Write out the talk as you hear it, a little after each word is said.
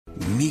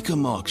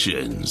Mecum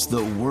Auctions,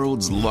 the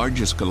world's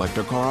largest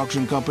collector car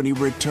auction company,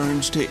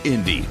 returns to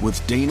Indy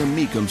with Dana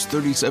Mecum's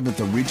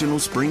 37th Regional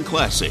Spring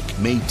Classic,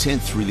 May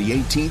 10th through the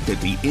 18th at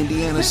the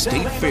Indiana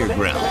State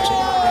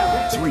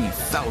Fairgrounds.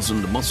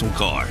 3,000 muscle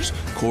cars,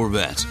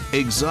 Corvettes,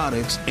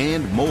 exotics,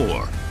 and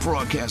more.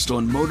 Broadcast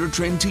on Motor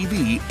Trend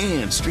TV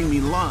and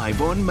streaming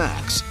live on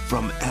Max.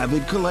 From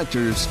avid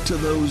collectors to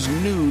those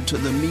new to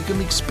the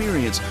Mecum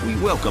experience, we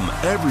welcome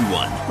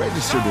everyone.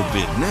 Register to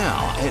bid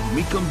now at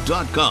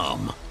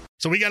Mecum.com.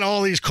 So we got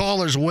all these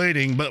callers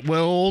waiting, but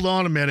well, hold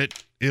on a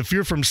minute. If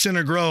you're from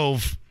Center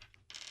Grove,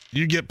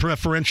 you get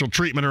preferential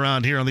treatment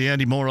around here on the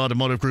Andy Moore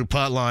Automotive Group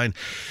hotline.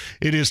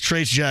 It is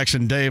Trace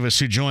Jackson Davis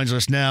who joins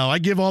us now. I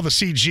give all the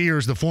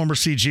CGers, the former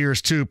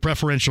CGers too,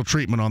 preferential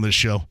treatment on this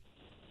show.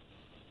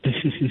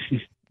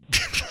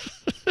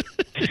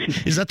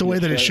 Is that the way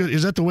that it should?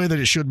 Is that the way that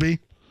it should be?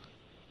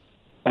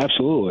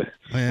 Absolutely,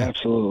 yeah.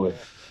 Absolutely.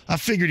 I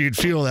figured you'd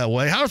feel that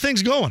way. How are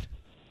things going?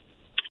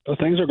 Well,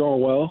 things are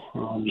going well.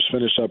 Just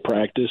finished up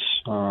practice.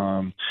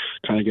 Kind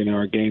of getting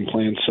our game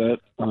plan set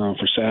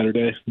for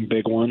Saturday,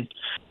 big one.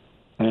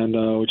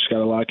 And we just got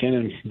to lock in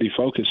and be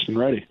focused and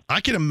ready.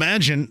 I can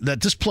imagine that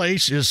this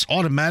place is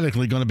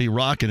automatically going to be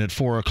rocking at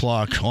 4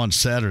 o'clock on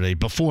Saturday,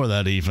 before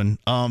that even.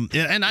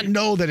 And I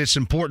know that it's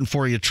important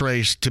for you,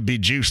 Trace, to be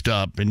juiced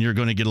up, and you're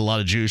going to get a lot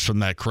of juice from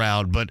that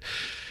crowd. But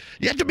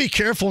you have to be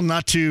careful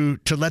not to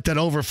let that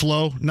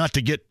overflow, not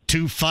to get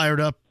too fired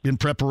up in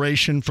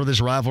preparation for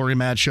this rivalry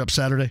matchup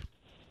Saturday.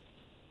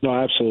 No,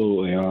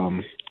 absolutely.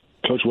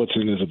 Coach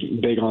Woodson is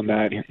big on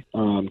that.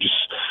 Just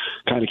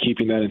kind of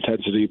keeping that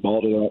intensity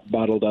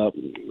bottled up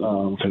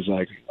because,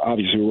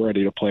 obviously we're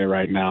ready to play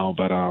right now,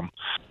 but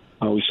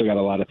we still got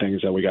a lot of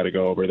things that we got to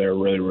go over. They're a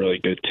really, really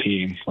good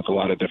team with a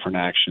lot of different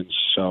actions.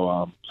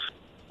 So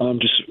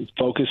just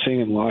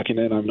focusing and locking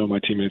in. I know my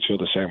teammates feel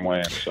the same way,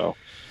 and so.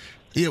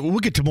 Yeah, we'll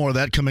get to more of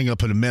that coming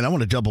up in a minute. I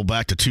want to double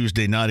back to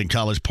Tuesday night in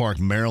College Park,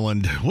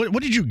 Maryland.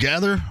 What did you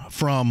gather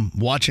from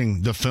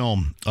watching the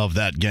film of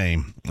that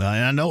game? And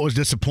I know it was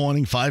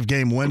disappointing.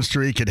 5-game win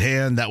streak at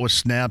hand. That was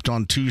snapped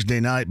on Tuesday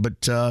night.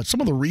 But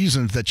some of the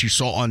reasons that you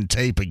saw on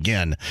tape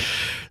again,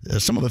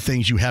 some of the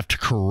things you have to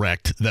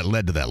correct that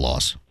led to that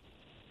loss.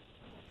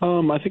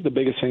 I think the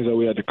biggest things that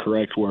we had to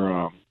correct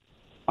were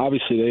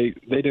obviously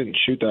they didn't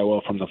shoot that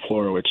well from the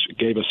floor, which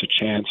gave us a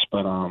chance,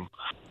 but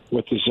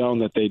with the zone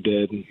that they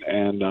did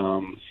and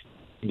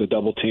the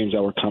double teams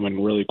that were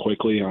coming really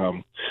quickly,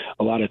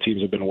 a lot of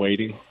teams have been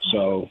waiting.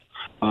 So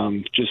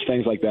just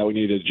things like that we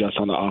need to adjust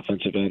on the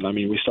offensive end. I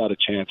mean, we still had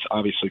a chance,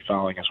 obviously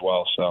fouling as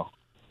well. So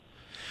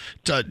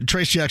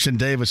Trace Jackson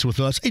Davis with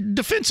us. Hey,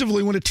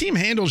 defensively, when a team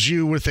handles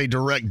you with a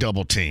direct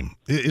double team,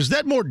 is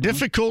that more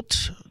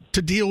difficult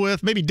to deal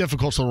with? Maybe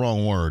difficult's the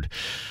wrong word.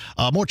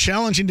 More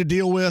challenging to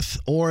deal with,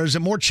 or is it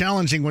more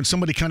challenging when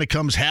somebody kind of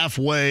comes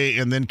halfway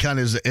and then kind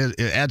of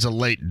adds a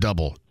late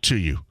double to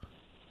you?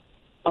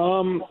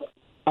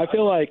 I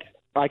feel like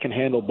I can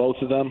handle both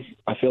of them.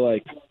 I feel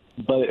like,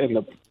 but in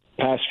the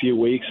past few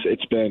weeks,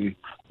 it's been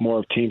more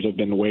of teams have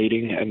been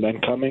waiting and then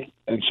coming,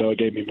 and so it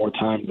gave me more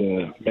time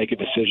to make a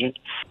decision.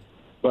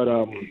 But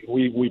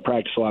we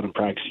practiced a lot in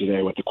practice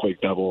today with the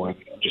quick double and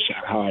just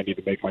how I need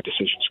to make my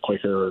decisions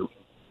quicker, or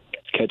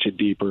catch it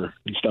deeper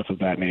and stuff of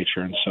that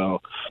nature. And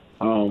so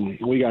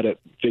we got it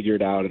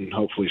figured out and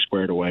hopefully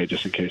squared away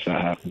just in case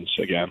that happens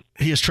again.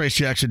 He is Trace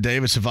Jackson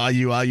Davis of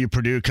IU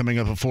Purdue coming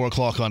up at 4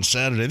 o'clock on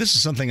Saturday. This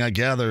is something I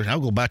gathered.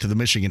 I'll go back to the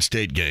Michigan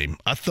State game.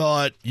 I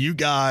thought you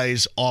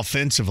guys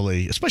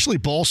offensively, especially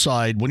ball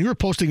side, when you were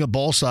posting a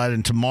ball side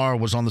and Tamar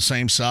was on the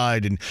same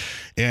side and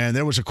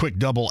there was a quick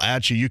double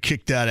at you, you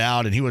kicked that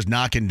out and he was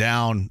knocking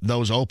down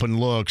those open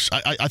looks.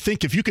 I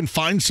think if you can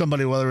find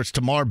somebody, whether it's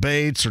Tamar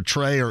Bates or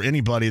Trey or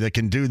anybody that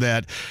can do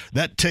that,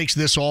 that takes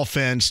this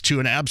offense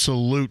to an absolute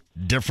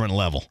different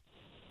level.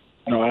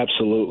 No,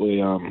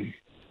 absolutely.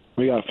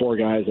 We got 4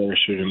 guys that are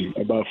shooting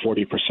above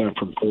 40%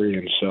 from three,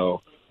 and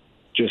so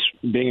just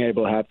being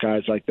able to have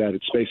guys like that,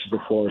 it spaces the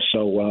floor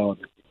so well.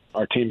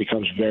 Our team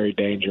becomes very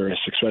dangerous,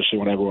 especially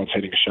when everyone's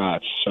hitting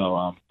shots.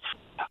 So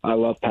I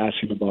love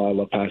passing the ball. I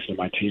love passing to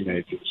my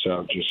teammates, and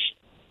so just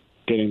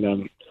getting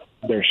them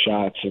their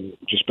shots and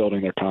just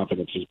building their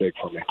confidence is big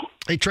for me.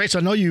 Hey, Trace,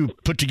 I know you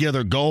put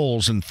together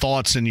goals and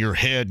thoughts in your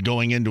head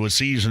going into a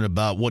season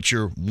about what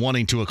you're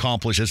wanting to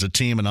accomplish as a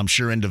team, and I'm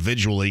sure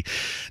individually.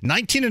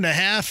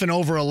 19.5 and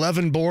over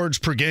 11 boards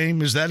per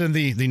game, is that in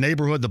the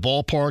neighborhood, the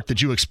ballpark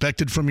that you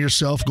expected from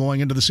yourself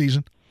going into the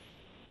season?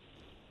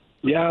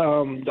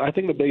 Yeah, I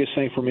think the biggest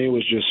thing for me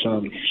was just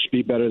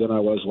be better than I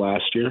was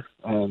last year,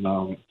 and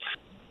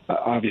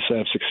obviously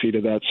I've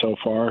succeeded that so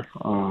far,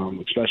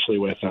 especially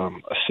with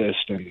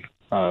assist and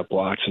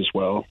blocks as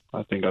well.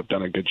 I think I've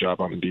done a good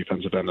job on the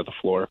defensive end of the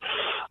floor,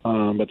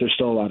 but there's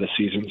still a lot of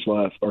season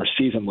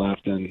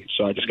left, and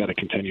so I just got to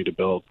continue to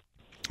build.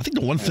 I think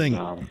the one thing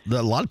that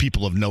a lot of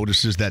people have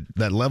noticed is that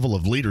level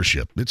of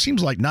leadership. It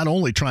seems like not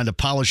only trying to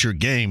polish your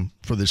game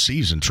for this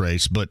season,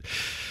 Trace, but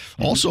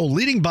also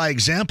leading by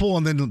example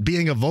and then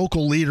being a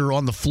vocal leader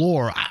on the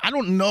floor. I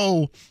don't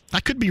know. I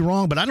could be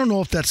wrong, but I don't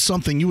know if that's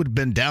something you would have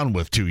been down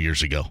with 2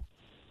 years ago.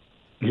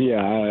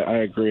 Yeah, I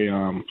agree.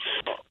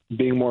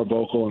 Being more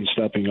vocal and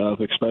stepping up,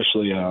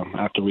 especially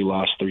after we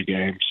lost 3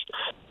 games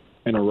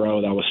in a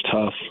row, that was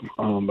tough.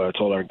 But I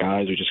told our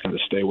guys we just got to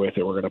stay with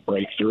it. We're going to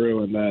break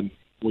through, and then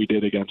we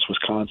did against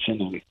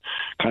Wisconsin, and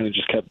kind of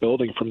just kept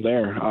building from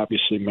there.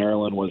 Obviously,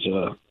 Maryland was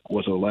a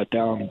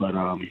letdown, but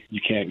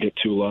you can't get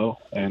too low,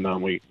 and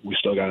we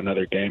still got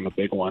another game, a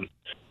big one.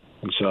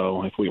 And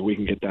so if we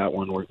can get that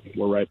one, we're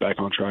right back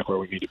on track where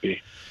we need to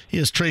be. He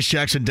is Trace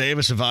Jackson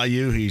Davis of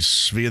IU.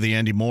 He's via the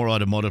Andy Moore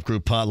Automotive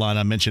Group hotline.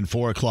 I mentioned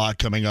 4 o'clock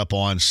coming up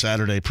on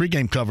Saturday.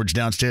 Pregame coverage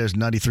downstairs,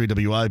 93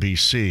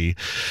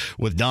 WIBC.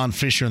 With Don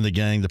Fisher and the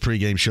gang, the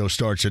pregame show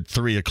starts at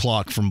 3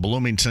 o'clock from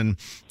Bloomington.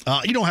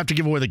 You don't have to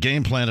give away the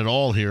game plan at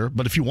all here,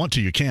 but if you want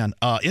to, you can.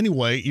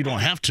 Anyway, you don't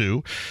have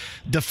to.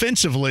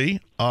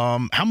 Defensively,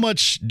 how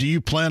much do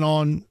you plan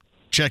on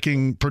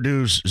checking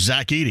Purdue's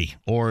Zach Edey,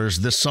 or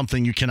is this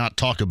something you cannot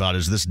talk about?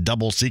 Is this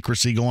double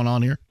secrecy going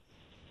on here?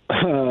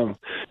 I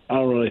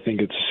don't really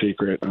think it's a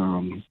secret.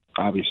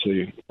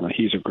 Obviously,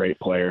 he's a great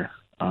player.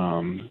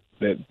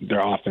 That their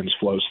offense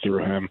flows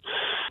through him.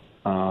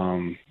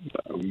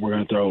 We're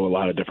going to throw a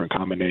lot of different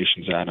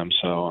combinations at him,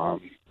 so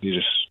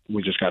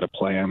we just got to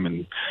play him,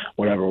 and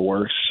whatever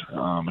works.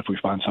 If we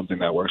find something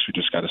that works, we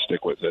just got to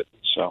stick with it.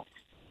 So,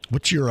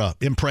 what's your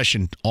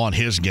impression on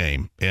his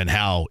game and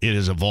how it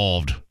has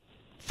evolved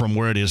from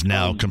where it is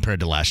now compared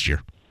to last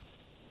year?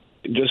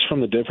 Just from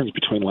the difference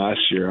between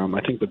last year,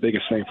 I think the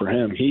biggest thing for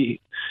him, he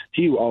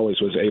always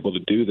was able to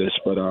do this,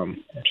 but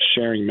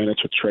sharing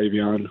minutes with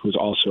Travion, who's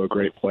also a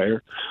great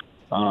player,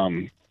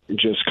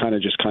 just kind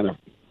of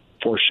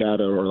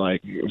foreshadow, or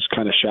like it was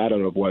kind of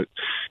shadowed of what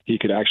he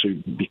could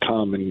actually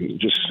become, and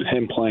just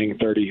him playing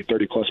 30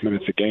 plus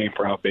minutes a game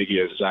for how big he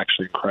is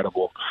actually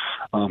incredible.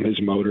 His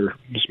motor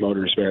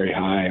is very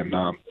high, and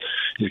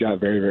he's got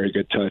very, very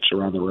good touch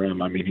around the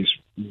rim. I mean, he's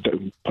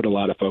put a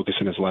lot of focus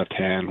in his left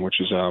hand, which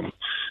is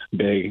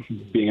big.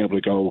 Being able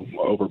to go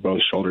over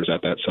both shoulders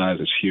at that size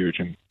is huge,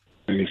 and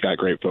he's got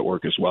great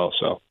footwork as well.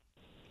 So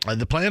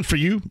the plan for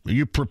you, are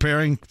you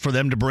preparing for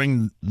them to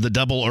bring the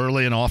double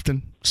early and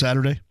often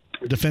Saturday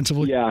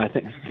defensively? Yeah, I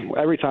think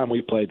every time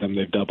we played them,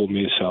 they've doubled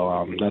me,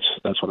 so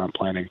that's what I'm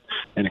planning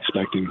and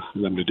expecting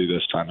them to do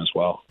this time as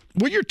well.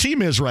 Where your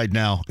team is right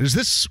now, is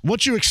this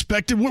what you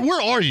expected?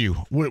 Where are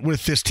you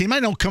with this team? I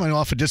know coming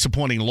off a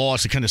disappointing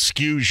loss, it kind of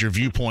skews your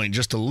viewpoint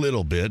just a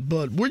little bit,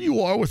 but where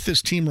you are with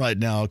this team right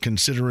now,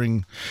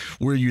 considering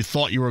where you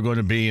thought you were going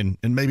to be and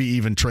maybe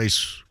even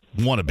Trace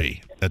want to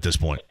be at this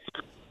point?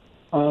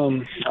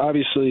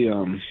 Obviously,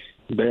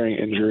 bearing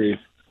injury,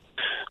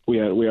 we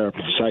are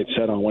sight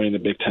set on winning the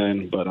Big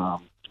Ten, but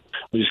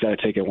we just got to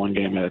take it one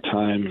game at a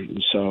time.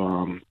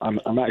 So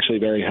I'm actually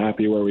very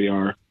happy where we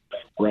are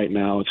right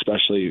now,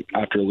 especially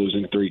after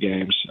losing 3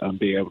 games,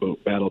 being able to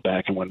battle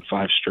back and win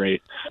 5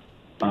 straight.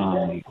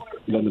 Then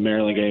the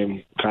Maryland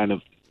game kind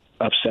of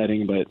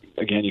upsetting, but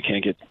again, you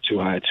can't get too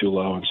high, too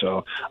low. And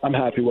so I'm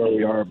happy where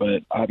we are,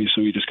 but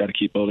obviously we just got to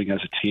keep building as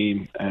a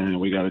team, and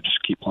we got to just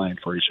keep playing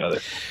for each other.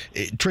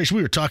 Trace,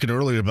 we were talking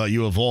earlier about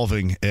you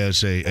evolving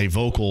as a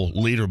vocal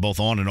leader both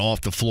on and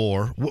off the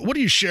floor. What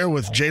do you share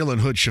with Jalen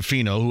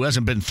Hood-Schifino, who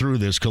hasn't been through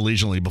this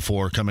collegially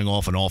before, coming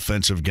off an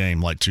offensive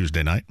game like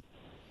Tuesday night?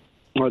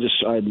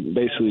 I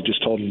basically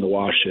just told him to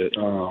wash it.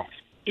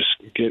 Just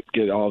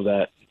get all of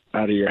that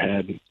out of your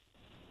head.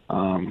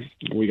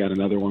 We got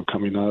another one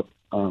coming up.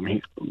 A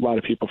lot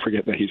of people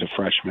forget that he's a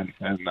freshman,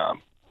 and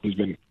he's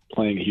been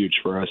playing huge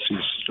for us. He's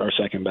our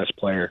second best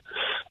player,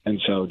 and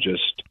so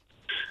just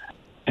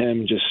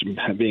him just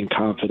being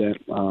confident,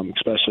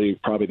 especially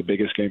probably the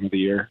biggest game of the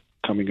year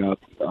coming up,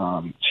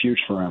 it's huge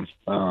for him.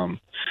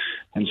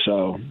 And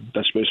so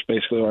that's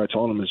basically what I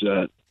told him is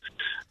that,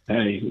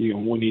 hey,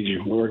 we need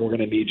you. We're going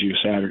to need you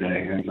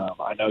Saturday, and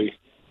I know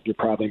you're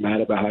probably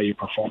mad about how you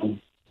performed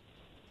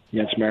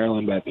against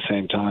Maryland, but at the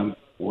same time,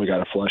 we got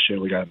to flush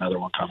it. We got another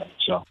one coming,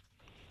 so.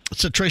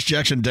 So Trace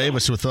Jackson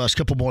Davis with us. A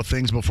couple more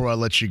things before I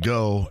let you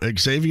go.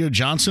 Xavier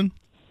Johnson,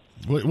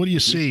 what do you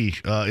see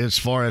as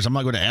far as, I'm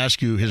not going to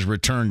ask you his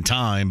return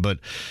time, but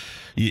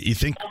you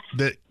think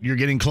that you're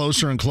getting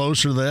closer and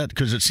closer to that?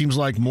 Because it seems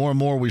like more and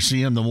more we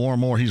see him, the more and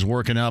more he's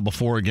working out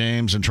before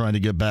games and trying to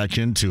get back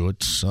into it.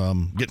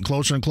 Getting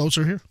closer and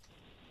closer here?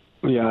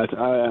 Yeah,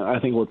 I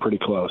think we're pretty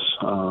close.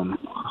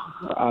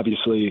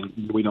 Obviously,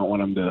 we don't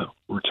want him to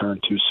return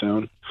too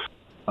soon,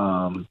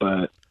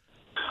 but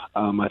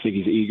I think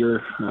he's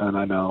eager, and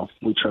I know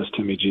we trust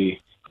Timmy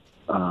G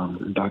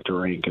and Dr.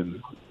 Rink,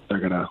 and they're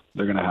gonna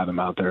have him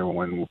out there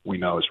when we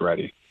know it's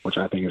ready, which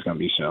I think is gonna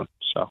be soon.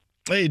 So,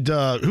 hey,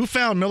 who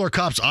found Miller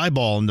Kopp's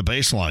eyeball in the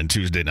baseline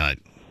Tuesday night?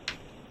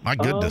 My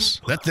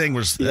goodness, that thing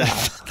was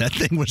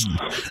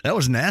that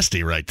was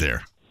nasty right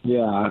there.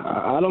 Yeah,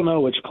 I don't know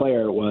which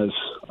player it was.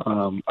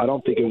 I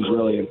don't think it was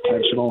really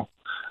intentional.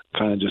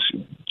 Kind of just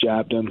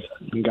jabbed him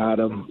and got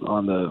him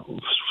on the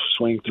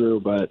swing through,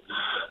 but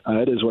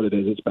it is what it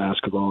is. It's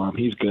basketball.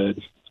 He's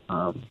good.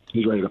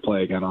 He's ready to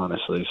play again,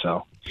 honestly.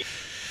 So,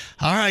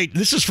 all right,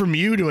 this is from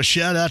you to a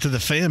shout out to the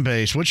fan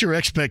base. What's your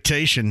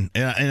expectation?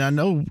 And I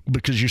know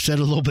because you said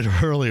a little bit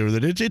earlier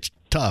that it's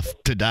tough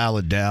to dial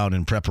it down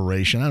in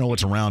preparation. I know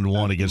it's round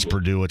one against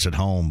Purdue. It's at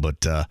home,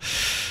 but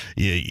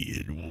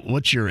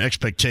what's your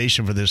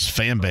expectation for this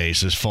fan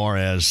base as far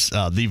as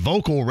the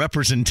vocal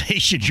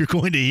representation you're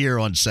going to hear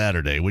on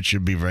Saturday, which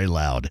should be very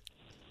loud?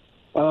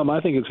 I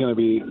think it's going to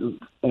be,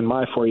 in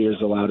my 4 years,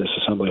 the loudest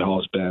Assembly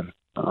Hall's been.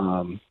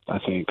 I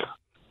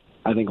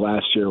think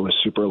last year was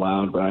super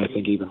loud, but I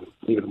think even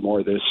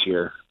more this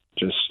year.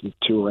 Just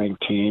two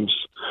ranked teams.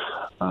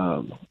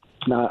 Not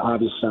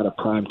a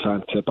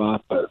primetime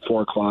tip-off, but at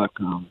 4 o'clock,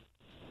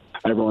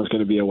 everyone's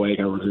going to be awake.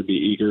 Everyone's going to be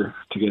eager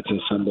to get to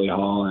Assembly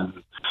Hall, and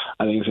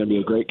I think it's going to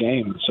be a great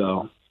game.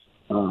 So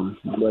I'm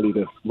ready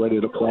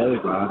to play.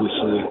 But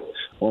obviously,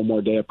 one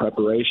more day of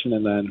preparation,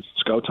 and then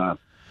it's go time.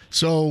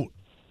 So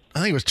I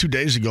think it was 2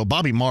 days ago,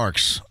 Bobby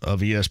Marks of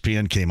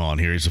ESPN came on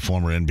here. He's a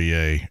former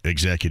NBA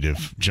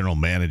executive general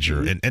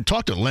manager, and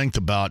talked at length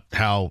about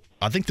how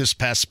I think this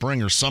past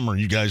spring or summer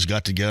you guys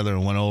got together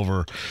and went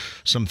over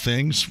some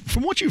things.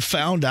 From what you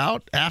found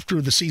out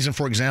after the season,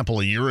 for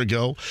example, a year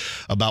ago,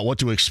 about what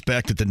to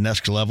expect at the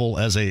next level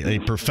as a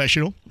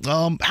professional,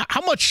 how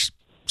much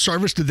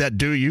service did that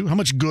do you? How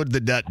much good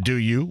did that do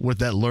you with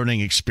that learning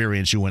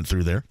experience you went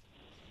through there?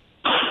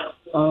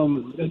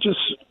 It just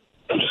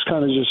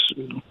kind of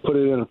put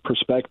it in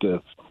perspective.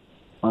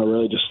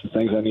 Really just the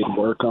things I need to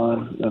work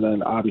on. And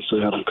then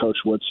obviously having Coach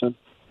Woodson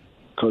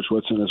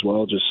as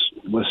well, just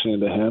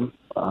listening to him.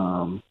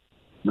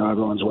 Now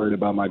everyone's worried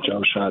about my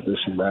jump shot, this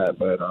and that,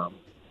 but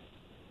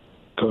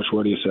Coach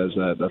Woody says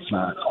that's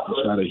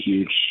not a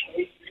huge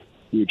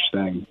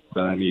thing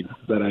that I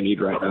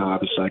need right now.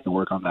 Obviously I can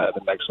work on that at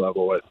the next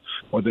level.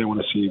 What they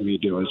want to see me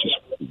do is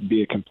just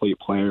be a complete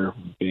player,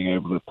 being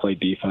able to play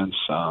defense,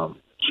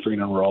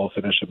 screen and roll,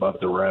 finish above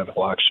the rim,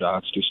 block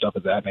shots, do stuff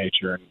of that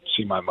nature, and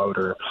see my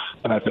motor.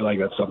 And I feel like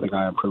that's something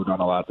I improved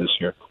on a lot this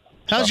year.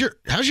 How's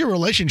your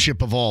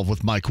relationship evolved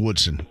with Mike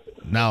Woodson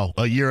now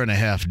a year and a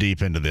half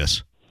deep into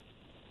this?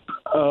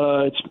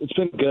 It's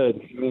been good.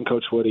 Me and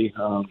Coach Woody,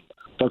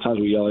 sometimes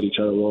we yell at each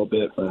other a little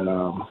bit, but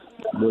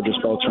we're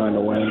just both trying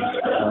to win.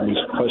 He's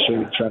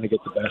pushing, trying to get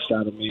the best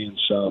out of me, and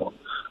so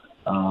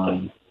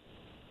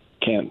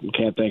can't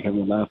thank him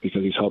enough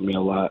because he's helped me a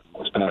lot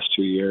this past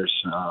 2 years.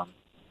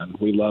 And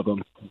we love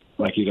him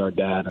like he's our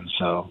dad, and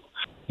so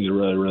he's a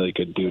really, really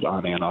good dude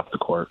on and off the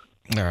court.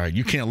 All right,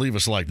 you can't leave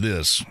us like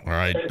this, all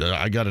right?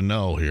 I got to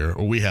know here,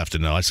 or we have to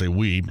know. I say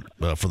we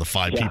for the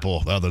five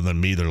people other than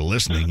me that are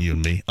listening, you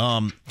and me.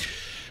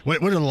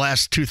 What are the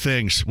last two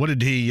things? What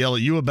did he yell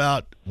at you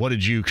about? What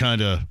did you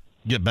kind of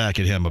get back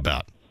at him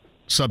about?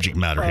 Subject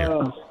matter here.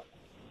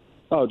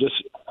 Just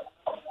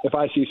if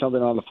I see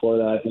something on the floor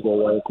that I think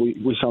will work,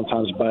 we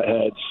sometimes butt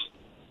heads,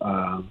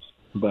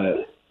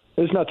 but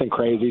there's nothing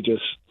crazy.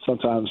 Just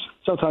sometimes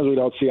we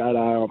don't see eye to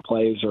eye on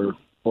plays or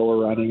what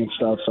we're running and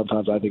stuff.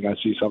 Sometimes I think I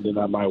see something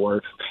that might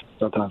work.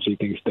 Sometimes he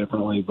thinks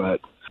differently,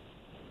 but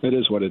it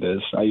is what it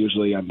is. I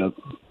usually end up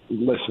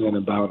listening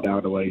and bowing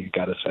down to what he's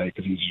got to say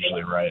because he's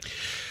usually right.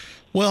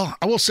 Well,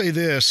 I will say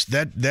this,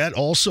 that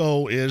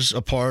also is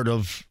a part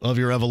of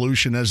your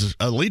evolution as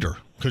a leader,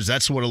 because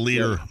that's what a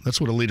leader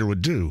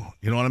would do.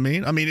 You know what I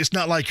mean? I mean, it's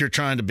not like you're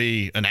trying to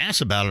be an ass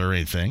about it or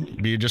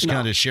anything. You're just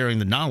kind of sharing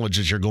the knowledge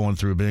that you're going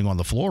through being on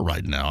the floor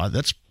right now.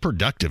 That's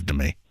productive to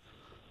me.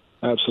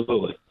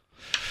 Absolutely.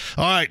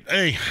 All right.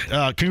 Hey,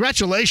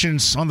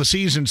 congratulations on the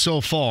season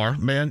so far,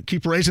 man.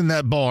 Keep raising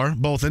that bar,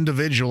 both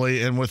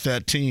individually and with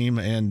that team.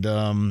 And,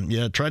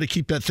 try to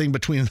keep that thing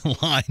between the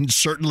lines,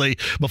 certainly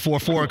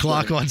before 4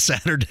 o'clock on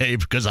Saturday,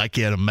 because I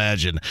can't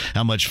imagine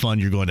how much fun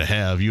you're going to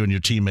have, you and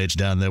your teammates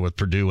down there with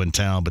Purdue in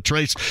town. But,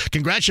 Trace,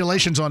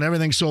 congratulations on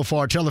everything so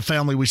far. Tell the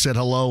family we said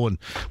hello, and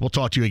we'll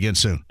talk to you again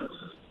soon.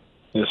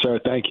 Yes, sir.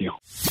 Thank you.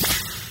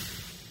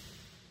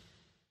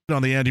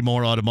 On the Andy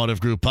Moore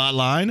Automotive Group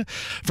hotline.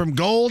 From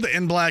Gold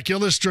and Black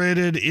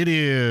Illustrated, it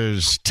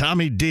is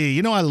Tommy D.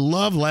 You know, I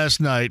love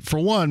last night, for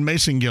one,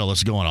 Mason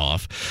Gillis going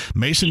off.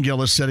 Mason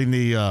Gillis setting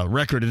the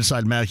record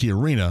inside Mackey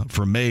Arena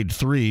for made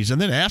threes.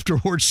 And then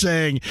afterwards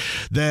saying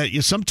that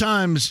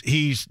sometimes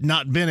he's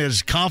not been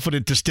as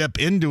confident to step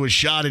into a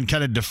shot and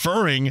kind of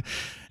deferring.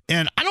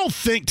 And I don't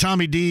think,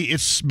 Tommy D,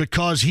 it's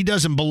because he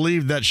doesn't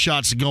believe that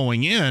shot's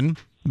going in,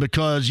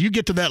 because you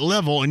get to that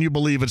level and you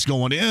believe it's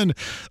going in.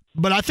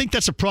 But I think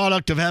that's a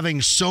product of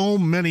having so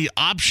many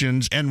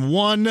options and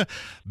one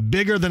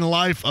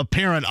bigger-than-life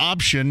apparent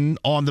option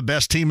on the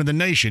best team in the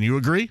nation. You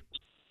agree?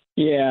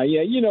 Yeah.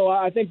 You know,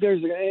 I think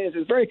it's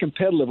a very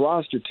competitive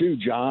roster too,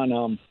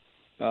 John.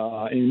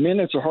 And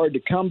minutes are hard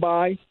to come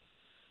by.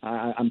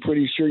 I'm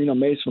pretty sure,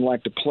 Mason would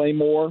like to play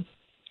more.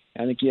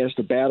 I think he has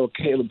to battle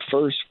Caleb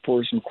first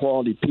for some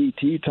quality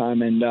PT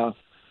time. And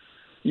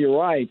you're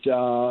right.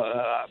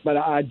 But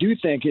I do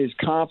think his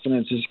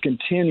confidence is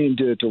continuing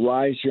to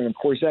rise here. And, of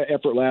course, that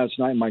effort last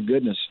night, my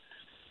goodness,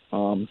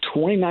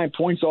 29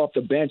 points off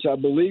the bench. I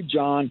believe,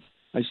 John,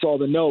 I saw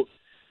the note,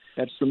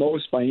 that's the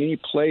most by any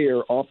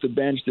player off the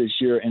bench this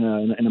year in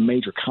a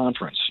major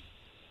conference.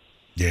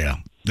 Yeah,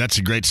 that's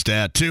a great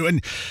stat, too.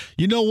 And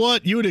you know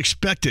what? You would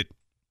expect it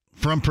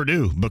from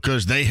Purdue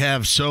because they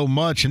have so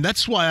much, and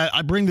that's why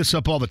I bring this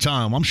up all the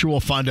time. I'm sure we'll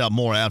find out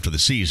more after the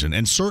season,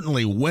 and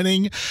certainly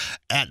winning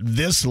at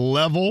this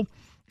level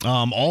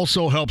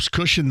also helps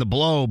cushion the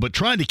blow, but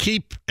trying to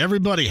keep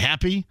everybody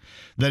happy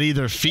that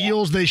either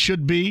feels they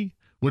should be,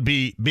 would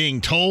be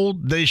being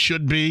told they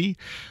should be,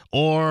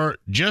 or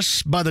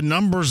just by the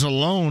numbers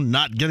alone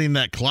not getting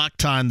that clock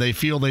time they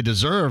feel they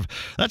deserve.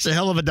 That's a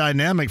hell of a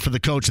dynamic for the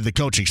coach and the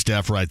coaching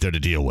staff right there to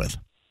deal with.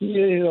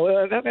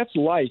 That's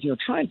life.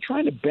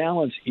 Trying to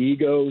balance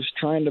egos,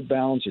 trying to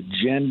balance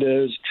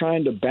agendas,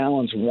 trying to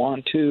balance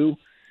want to,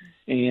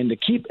 and to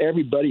keep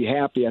everybody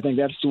happy. I think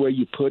that's the way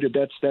you put it.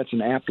 That's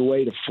an apt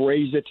way to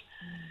phrase it.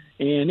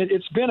 And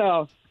it's been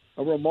a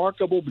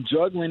remarkable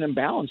juggling and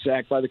balance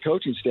act by the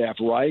coaching staff,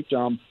 right?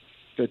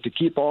 To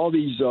keep all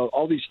these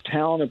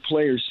talented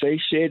players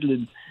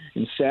satiated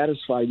and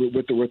satisfied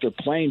with their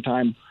playing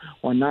time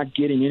while not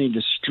getting any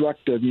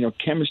destructive,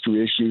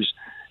 chemistry issues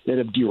that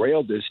have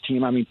derailed this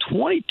team. I mean,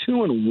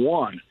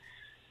 22-1.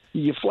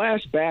 You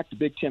flash back to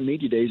Big Ten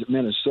Media Days at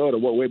Minnesota,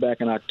 way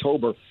back in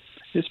October.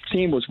 This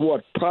team was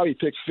probably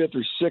picked 5th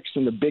or 6th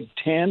in the Big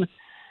Ten.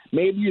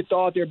 Maybe you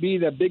thought there'd be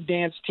that big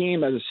dance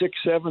team as a 6th,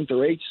 7th,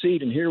 or 8th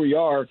seed, and here we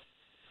are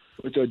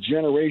with a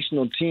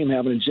generational team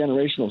having a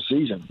generational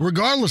season.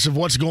 Regardless of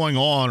what's going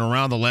on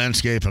around the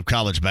landscape of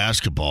college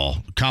basketball,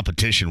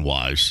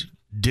 competition-wise,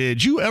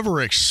 did you ever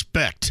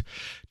expect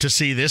to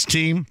see this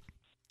team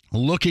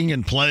looking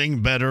and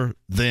playing better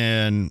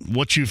than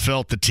what you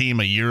felt the team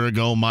a year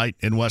ago might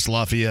in West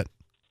Lafayette?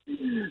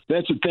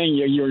 That's the thing.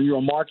 You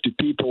remark to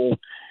people,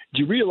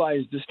 do you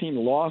realize this team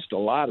lost a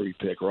lottery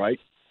pick, right?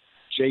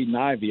 Jaden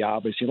Ivey,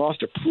 obviously,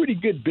 lost a pretty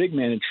good big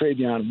man in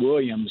Travion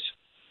Williams.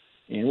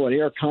 And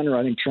Eric Hunter,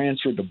 I think,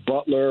 transferred to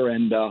Butler.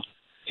 And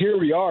here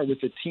we are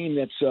with a team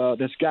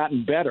that's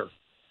gotten better.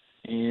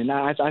 And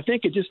I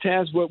think it just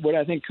has what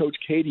I think Coach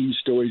Katie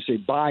used to always say,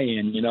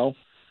 buy-in,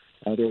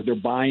 They're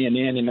buying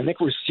in, and I think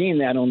we're seeing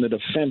that on the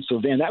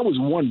defensive end. That was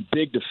one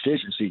big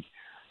deficiency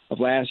of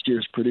last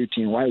year's Purdue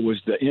team, right,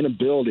 was the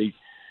inability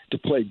to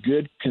play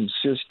good,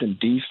 consistent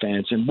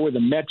defense. And, boy, the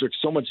metrics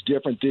so much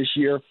different this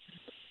year.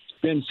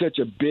 It's been such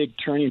a big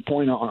turning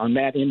point on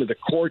that end of the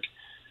court.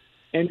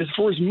 And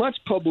for as much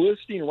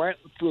publicity, and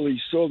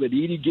rightfully so, that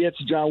Edey gets,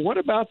 John, what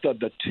about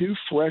the 2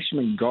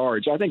 freshman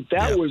guards? I think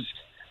that was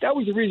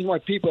the reason why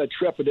people had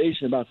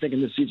trepidation about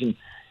thinking this season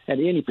had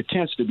any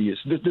potential to be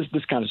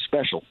this kind of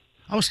special.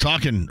 I was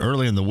talking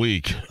early in the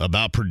week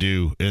about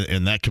Purdue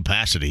in that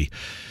capacity,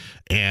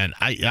 and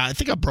I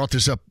think I brought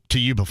this up to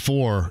you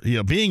before.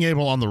 Being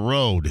able on the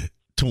road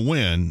to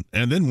win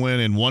and then win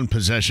in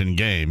one-possession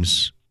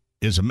games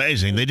is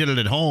amazing. They did it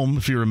at home,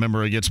 if you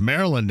remember, against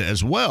Maryland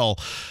as well,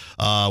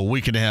 a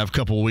week and a half,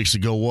 couple of weeks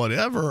ago,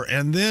 whatever.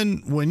 And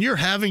then when you're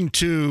having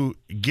to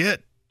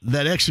get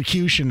that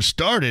execution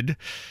started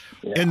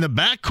in the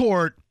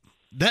backcourt,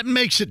 that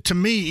makes it, to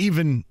me,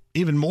 even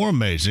more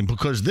amazing,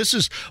 because this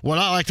is what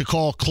I like to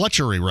call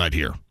clutchery right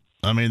here.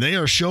 I mean, they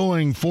are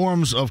showing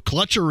forms of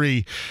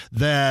clutchery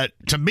that,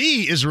 to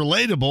me, is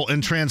relatable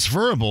and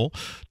transferable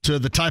to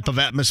the type of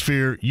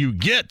atmosphere you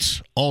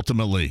get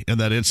ultimately in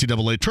that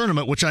NCAA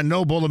tournament, which I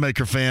know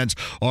Boilermaker fans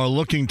are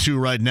looking to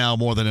right now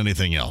more than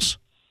anything else.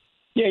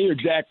 Yeah, you're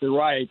exactly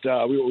right. We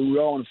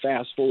all want to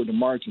fast forward to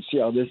March and see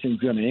how this thing's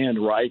going to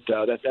end, right?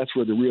 That's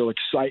where the real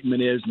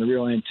excitement is and the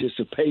real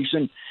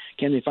anticipation.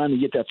 Can they finally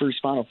get that first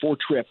Final Four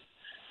trip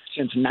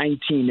since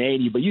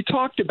 1980? But you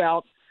talked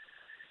about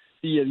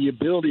the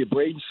ability of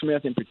Braden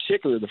Smith, in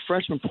particular, the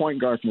freshman point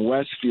guard from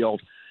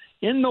Westfield,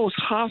 in those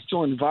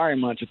hostile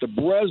environments at the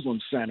Breslin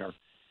Center,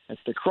 at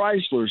the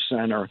Chrysler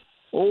Center,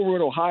 over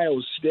at Ohio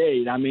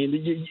State. I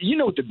mean, you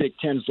know what the Big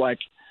Ten's like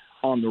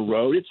on the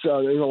road.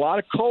 There's a lot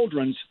of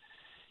cauldrons,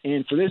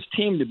 and for this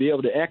team to be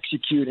able to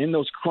execute in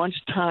those crunch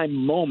time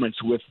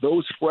moments with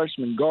those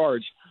freshman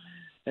guards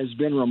has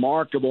been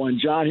remarkable.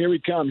 And, John, here we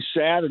come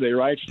Saturday,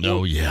 right?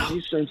 Oh, yeah.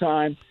 Eastern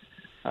time.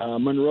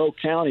 Monroe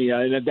County,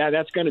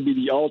 that's going to be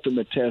the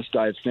ultimate test,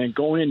 I think.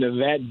 Going into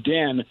that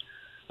den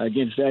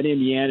against that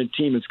Indiana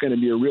team, it's going to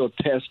be a real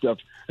test of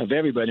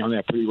everybody on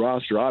that Purdue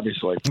roster,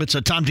 obviously. It's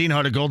a Tom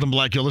Dienhart of Golden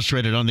Black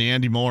Illustrated on the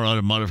Andy Moore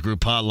Automotive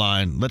Group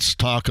hotline. Let's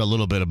talk a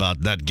little bit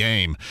about that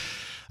game.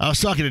 I was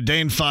talking to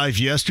Dane Fife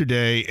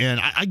yesterday, and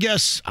I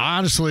guess,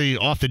 honestly,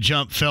 off the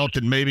jump, felt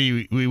that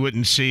maybe we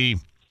wouldn't see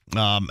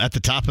at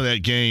the top of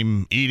that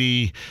game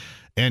Edey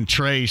and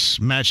Trace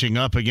matching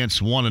up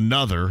against one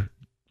another.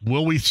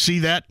 Will we see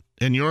that,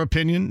 in your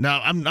opinion?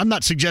 Now, I'm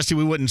not suggesting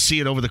we wouldn't see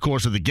it over the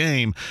course of the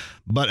game,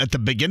 but at the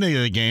beginning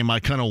of the game,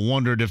 I kind of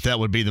wondered if that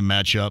would be the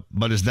matchup.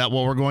 But is that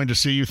what we're going to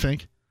see, you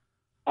think?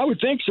 I would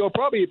think so.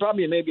 Probably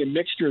maybe a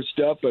mixture of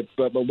stuff, but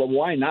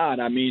why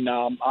not? I mean,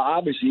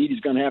 obviously,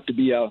 Edey's going to have to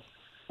be a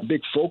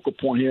big focal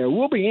point here. It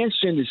will be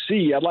interesting to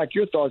see. I'd like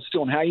your thoughts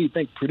still on how you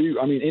think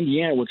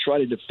Indiana will try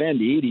to defend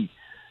Edey.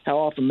 How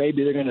often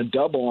maybe they're going to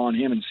double on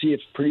him and see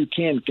if Purdue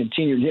can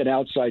continue to hit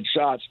outside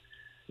shots,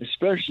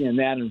 especially in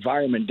that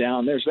environment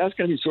down there. So that's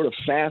going to be sort of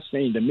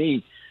fascinating to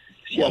me.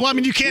 Well, I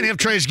mean, you can't have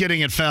Trace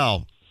getting in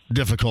foul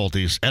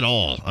difficulties at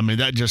all. I mean,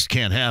 that just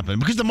can't happen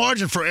because the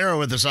margin for error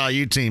with this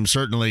IU team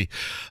certainly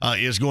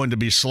is going to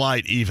be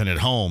slight even at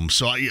home.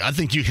 So I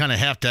think you kind of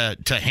have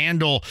to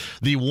handle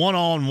the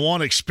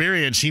one-on-one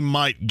experience he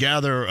might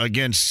gather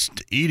against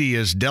Edey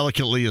as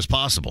delicately as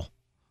possible.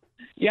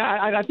 Yeah,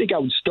 I think I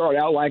would start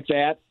out like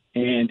that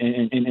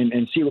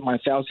and see what my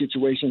foul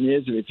situation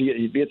is. If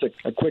he gets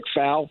a quick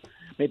foul,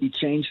 maybe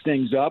change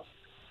things up.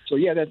 So,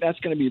 yeah, that's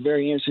going to be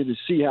very interesting to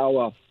see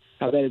how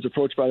that is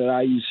approached by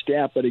that IU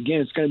staff. But,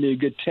 again, it's going to be a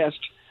good test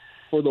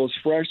for those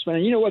freshmen.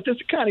 And you know what? This is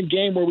the kind of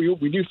game where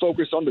we do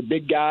focus on the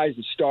big guys,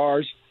 the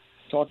stars.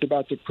 Talked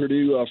about the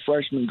Purdue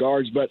freshman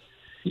guards. But,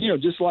 you know,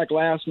 just like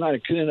last night,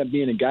 it could end up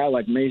being a guy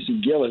like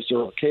Mason Gillis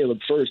or Caleb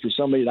First or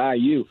somebody at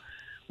IU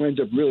who ends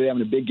up really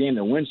having a big game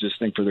that wins this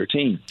thing for their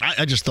team.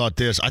 I just thought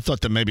this. I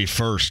thought that maybe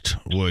First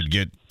would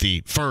get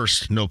the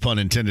first, no pun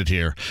intended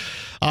here,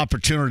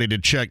 opportunity to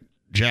check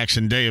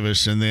Jackson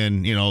Davis, and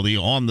then, you know, the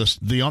on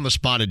the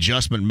spot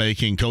adjustment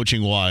making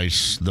coaching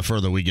wise the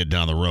further we get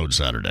down the road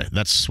Saturday.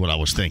 That's what I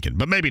was thinking,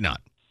 but maybe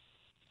not.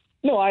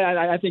 No,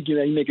 I think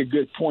you make a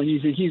good point.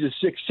 He's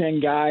a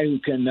 6'10" guy who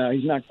can.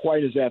 He's not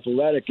quite as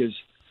athletic as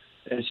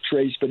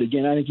Trace, but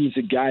again, I think he's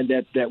a guy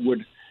that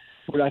would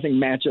I think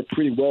match up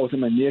pretty well with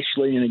him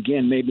initially, and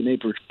again maybe they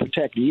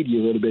protect Edey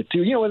a little bit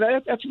too. You know,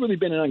 that's really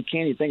been an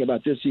uncanny thing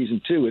about this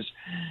season too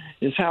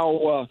is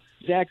how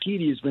Zach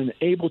Edey has been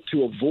able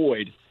to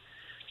avoid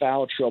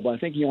foul trouble. I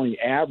think he only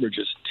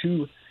averages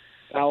 2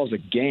 fouls a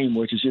game,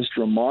 which is just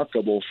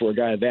remarkable for a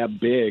guy that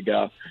big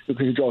who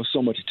can draw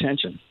so much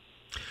attention.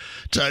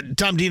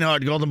 Tom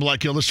Dienhart, Golden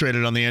Black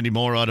Illustrated on the Andy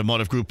Moore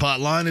Automotive Group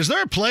hotline. Is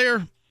there a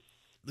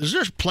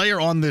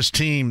player on this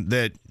team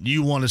that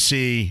you want to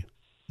see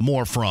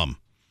more from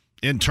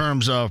in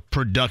terms of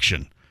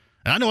production?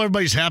 And I know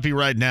everybody's happy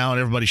right now, and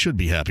everybody should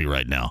be happy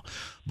right now.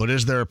 But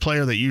is there a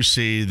player that you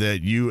see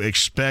that you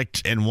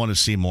expect and want to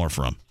see more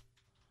from?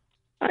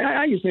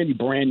 I guess maybe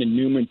Brandon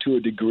Newman to a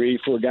degree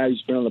for a guy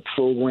who's been on the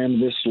program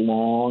this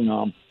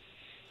long.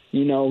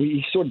 You know,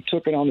 he sort of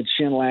took it on the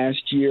chin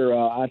last year.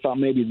 I thought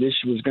maybe this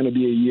was going to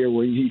be a year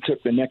where he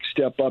took the next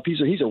step up.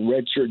 He's a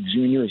redshirt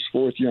junior, his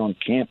 4th year on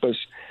campus.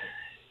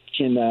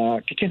 Can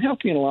help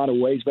you in a lot of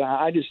ways, but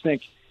I just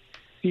think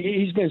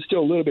he's been still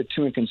a little bit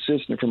too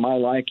inconsistent for my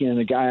liking, and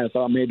a guy I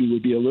thought maybe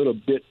would be a little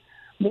bit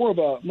more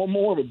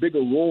of a bigger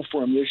role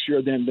for him this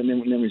year than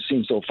we've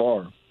seen so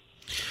far.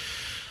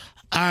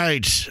 All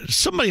right,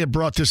 somebody had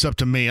brought this up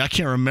to me. I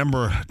can't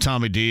remember,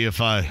 Tommy D,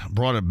 if I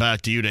brought it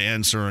back to you to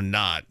answer or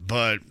not,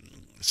 but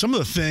some of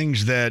the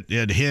things that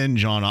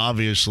hinge on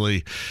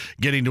obviously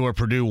getting to where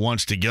Purdue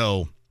wants to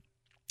go.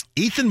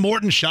 Ethan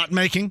Morton shot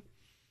making,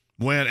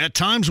 when at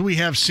times we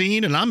have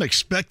seen, and I'm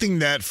expecting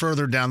that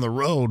further down the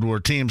road, where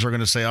teams are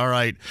going to say, all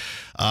right,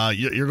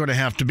 you're going to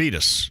have to beat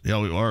us, you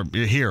know, or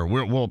here,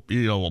 we'll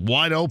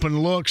wide open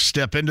look,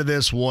 step into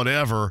this,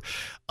 whatever.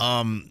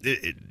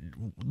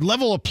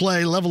 Level of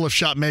play, level of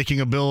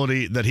shot-making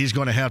ability that he's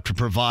going to have to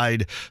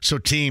provide so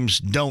teams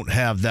don't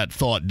have that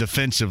thought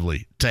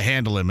defensively to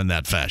handle him in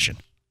that fashion.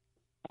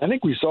 I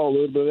think we saw a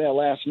little bit of that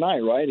last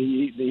night, right?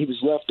 He was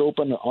left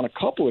open on a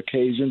couple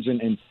occasions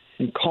and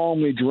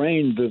calmly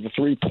drained the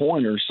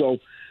three-pointers. So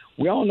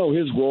we all know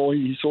his role.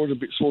 He's sort of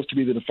supposed to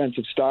be the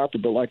defensive stopper,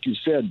 but like you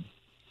said,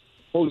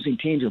 opposing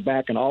teams are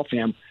backing off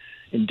him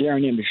and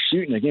daring him to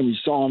shoot. And again, we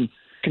saw him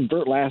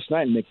convert last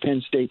night and make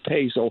Penn State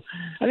pay. So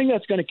I think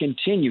that's going to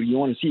continue. You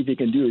want to see if he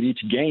can do it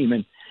each game.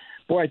 And,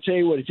 boy, I tell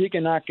you what, if he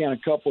can knock down a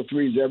couple of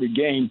threes every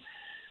game,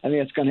 I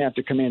think it's going to have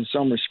to command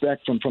some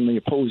respect from the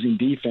opposing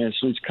defense.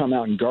 So let's come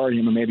out and guard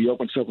him and maybe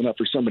open something up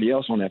for somebody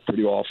else on that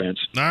Purdue offense.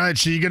 All right,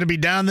 so you're going to be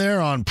down there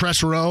on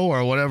press row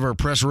or whatever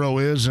press row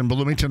is in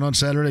Bloomington on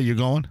Saturday. You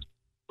going?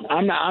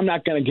 I'm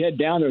not going to get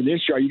down there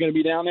this year. Are you going to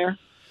be down there?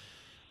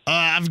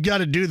 I've got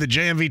to do the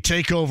JMV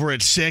takeover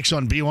at 6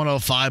 on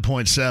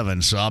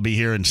B105.7, so I'll be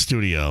here in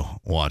studio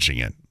watching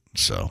it.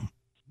 So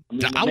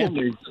I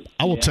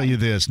will tell you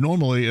this.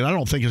 Normally, and I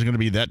don't think it's going to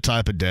be that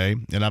type of day,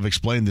 and I've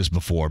explained this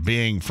before,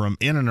 being from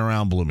in and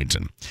around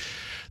Bloomington,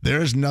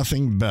 there is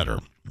nothing better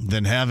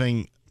than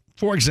having,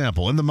 for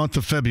example, in the month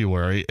of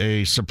February,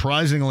 a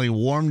surprisingly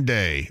warm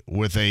day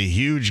with a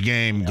huge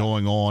game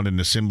going on in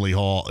Assembly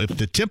Hall. If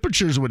the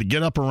temperatures would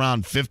get up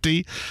around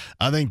 50,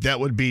 I think that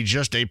would be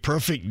just a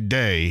perfect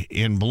day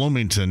in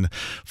Bloomington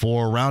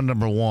for round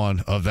number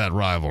 1 of that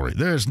rivalry.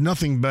 There is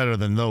nothing better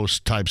than those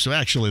types.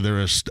 Actually, there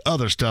is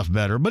other stuff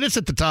better, but it's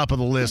at the top of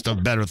the list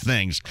of better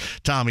things,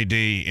 Tommy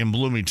D, in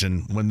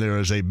Bloomington when there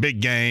is a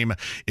big game.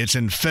 It's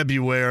in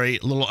February,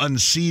 a little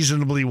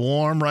unseasonably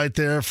warm right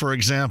there, for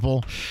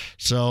example.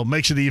 So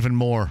makes it even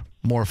more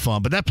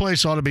fun. But that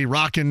place ought to be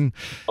rocking,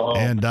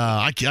 and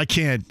I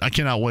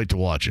cannot wait to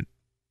watch it.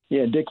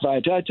 Yeah, Dick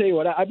Vitale. I tell you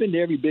what, I've been to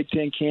every Big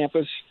Ten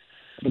campus.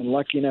 I've been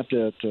lucky enough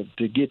to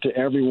get to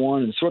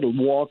everyone and sort of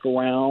walk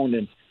around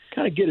and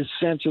kind of get a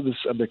sense of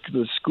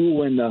the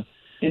school and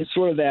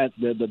sort of that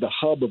the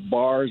hub of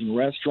bars and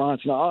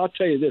restaurants. And I'll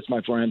tell you this,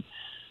 my friend,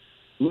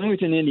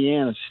 Bloomington,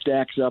 Indiana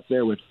stacks up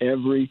there with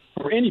any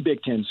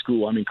Big Ten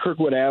school. I mean,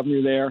 Kirkwood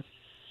Avenue there.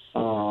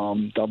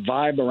 The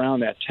vibe around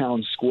that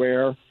town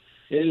square,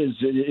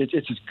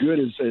 It's as good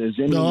as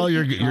any. No,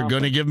 you're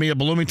going to give me a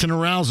Bloomington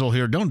arousal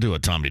here. Don't do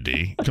it, Tommy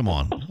D. Come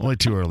on. Only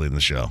too early in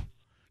the show.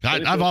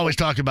 I've always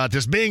talked about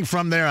this. Being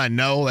from there, I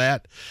know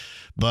that,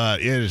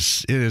 but it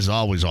is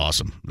always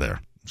awesome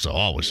there. So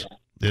always.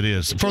 It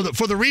is for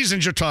the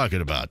reasons you're talking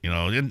about,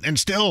 and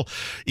still,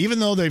 even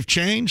though they've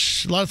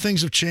changed, a lot of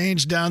things have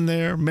changed down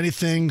there. Many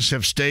things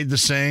have stayed the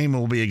same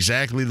and will be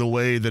exactly the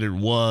way that it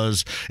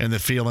was, and the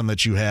feeling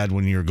that you had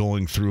when you're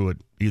going through it,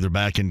 either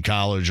back in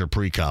college or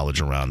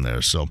pre-college around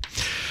there. So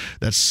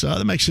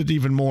that makes it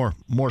even more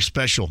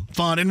special,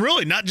 fun, and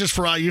really not just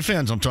for IU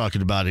fans. I'm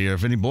talking about here.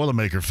 If any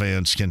Boilermaker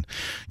fans can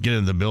get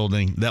in the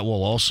building, that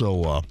will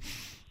also.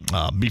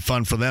 Be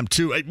fun for them,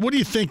 too. What do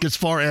you think as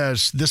far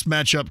as this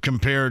matchup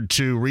compared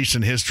to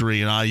recent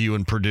history in IU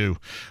and Purdue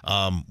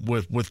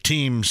with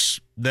teams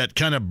that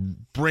kind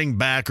of bring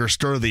back or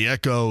stir the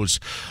echoes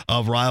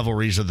of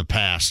rivalries of the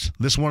past?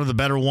 This one of the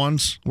better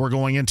ones we're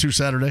going into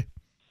Saturday?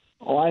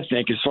 Oh, I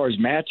think as far as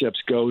matchups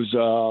goes,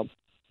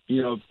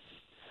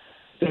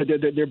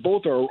 they're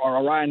both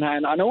are right high.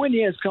 I know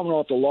Indiana's coming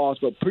off the loss,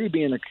 but Purdue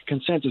being a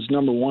consensus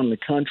number one in the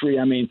country,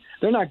 I mean,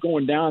 they're not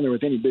going down there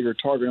with any bigger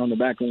target on the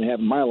back than they have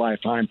in my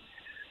lifetime.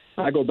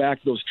 I go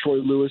back to those Troy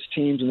Lewis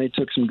teams, and they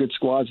took some good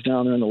squads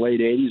down there in the late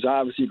 80s.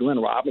 Obviously, Glenn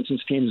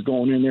Robinson's team is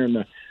going in there in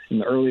the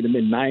early to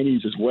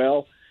mid-90s as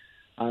well.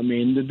 I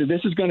mean,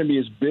 this is going to be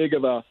as big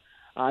of a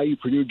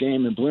IU-Purdue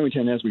game in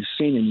Bloomington as we've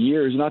seen in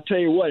years. And I'll tell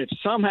you what, if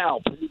somehow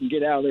Purdue can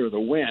get out of there with a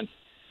win,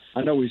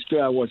 I know we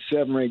still have,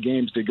 7 or 8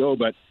 games to go,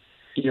 but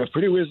if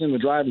Purdue isn't in the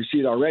driver's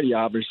seat already,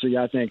 obviously,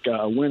 I think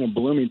a win in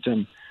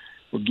Bloomington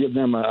will give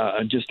them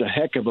just a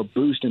heck of a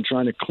boost in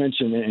trying to clinch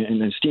and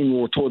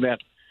steamroll toward that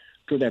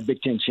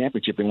Big Ten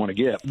championship they want to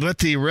get. Let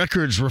the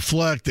records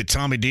reflect that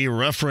Tommy D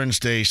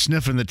referenced a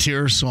Sniffin' the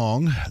Tears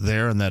song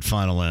there in that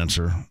final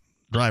answer.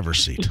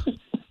 Driver's seat.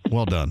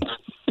 Well done.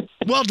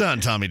 Well done,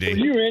 Tommy D. For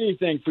you,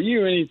 anything.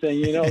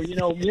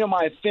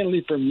 My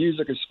affinity for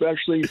music,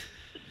 especially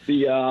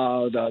the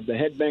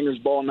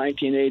Headbangers Ball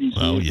 1980s.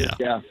 Oh, music,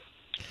 yeah.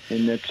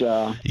 And it's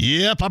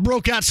Yep, I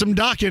broke out some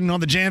docking on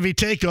the JMV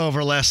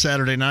takeover last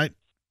Saturday night.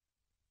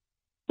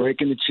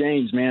 Breaking the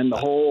chains, man.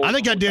 I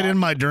think I did In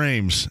My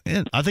Dreams.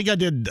 I think I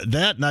did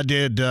that, and I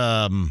did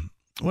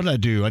what did I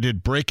do? I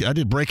did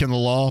Breaking the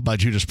Law by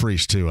Judas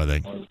Priest too, I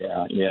think.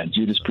 Yeah,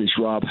 Judas Priest,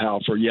 Rob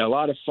Halford. Yeah, a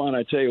lot of fun.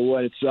 I tell you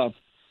what, it's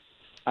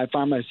I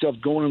find myself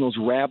going in those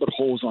rabbit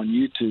holes on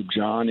YouTube,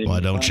 John, and why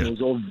don't you?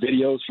 Those old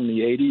videos from the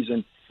 80s,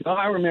 and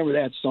I remember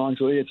that song,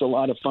 so it's a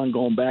lot of fun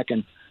going back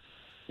and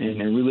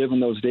reliving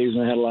those days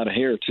when I had a lot of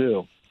hair,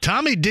 too.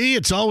 Tommy D,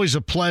 it's always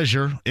a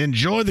pleasure.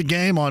 Enjoy the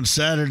game on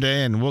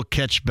Saturday, and we'll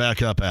catch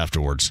back up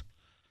afterwards.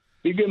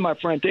 Be good, my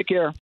friend. Take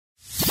care.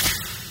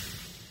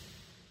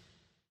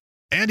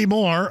 Andy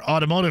Moore,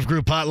 Automotive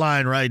Group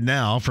Hotline right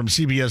now from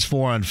CBS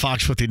 4 on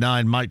Fox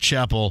 59. Mike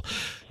Chappell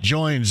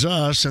joins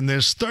us, and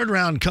this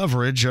third-round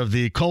coverage of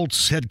the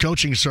Colts head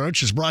coaching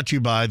search is brought to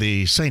you by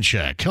the Saint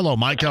Shack. Hello,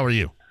 Mike. How are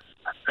you?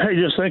 Hey,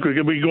 just think we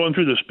could be going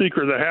through the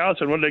Speaker of the House,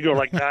 and what did they go,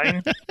 like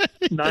nine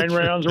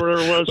rounds or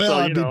whatever it was? Well,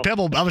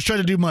 I was trying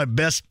to do my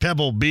best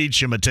Pebble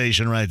Beach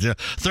imitation right there.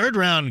 Third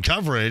round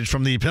coverage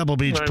from the Pebble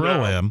Beach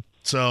Pro-Am.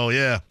 So,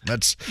 yeah,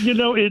 that's...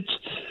 it's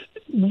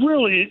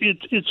really,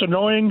 it's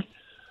annoying,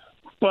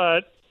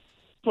 but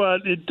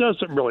it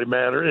doesn't really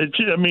matter. If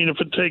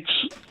it takes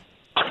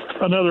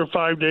another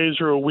 5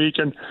 days or a week,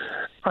 and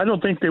I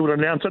don't think they would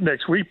announce it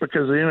next week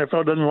because the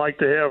NFL doesn't like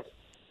to have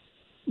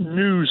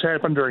news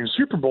happen during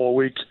Super Bowl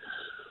week,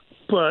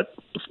 but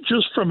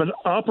just from an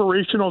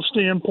operational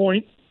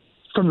standpoint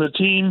from the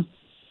team,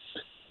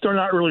 they're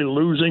not really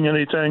losing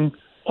anything,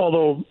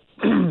 although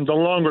the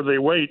longer they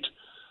wait,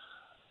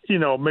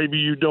 maybe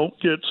you don't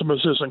get some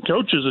assistant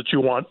coaches that you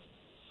want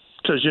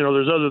because,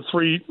 there's other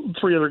three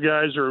other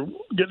guys are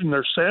getting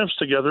their staffs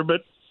together,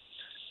 but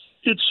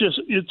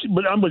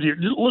but I'm with you.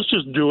 Let's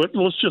just do it.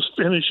 Let's just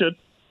finish it.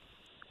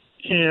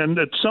 And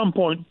at some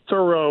point,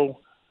 thorough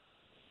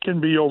can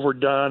be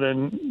overdone,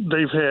 and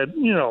they've had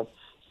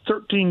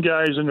 13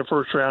 guys in the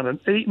first round and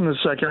 8 in the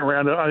second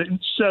round,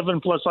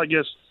 7 plus I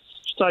guess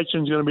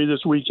Steichen's going to be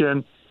this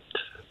weekend.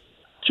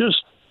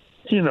 Just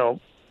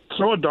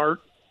throw a dart.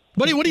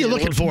 What are you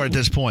looking for at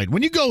this point?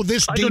 When you go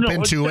this deep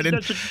into it,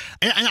 and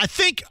I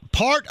think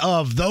part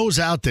of those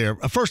out there,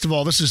 first of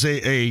all, this is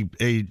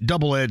a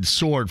double-edged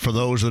sword for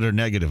those that are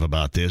negative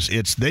about this.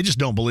 They just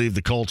don't believe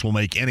the Colts will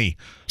make any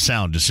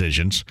sound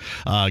decisions,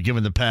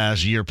 given the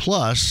past year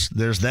plus.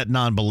 There's that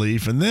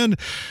non-belief. And then,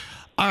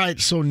 all right,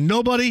 so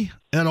nobody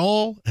at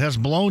all has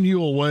blown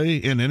you away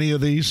in any of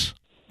these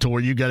to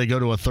where you got to go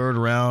to a third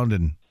round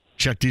and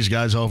check these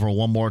guys over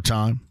one more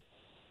time?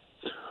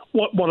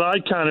 What I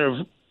kind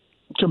of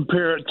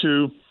compare it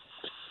to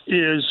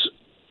is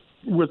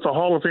with the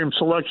Hall of Fame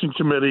selection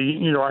committee,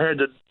 I had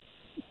to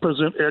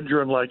present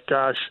Edgerrin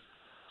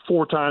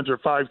 4 times or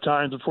 5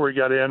 times before he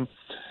got in.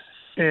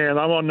 And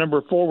I'm on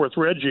number 4 with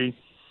Reggie.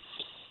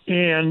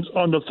 And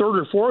on the third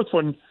or fourth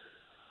one,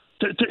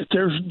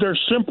 there's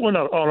simply,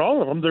 not on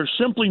all of them, there's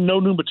simply no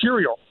new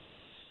material.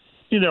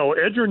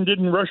 Edgerrin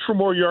didn't rush for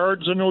more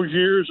yards in those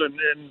years, and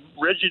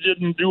Reggie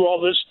didn't do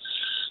all this.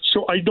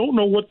 So I don't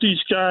know what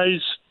these guys,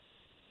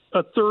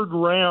 a third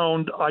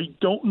round, I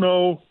don't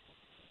know,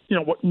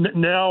 what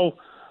now,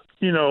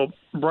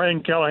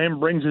 Brian Callahan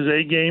brings his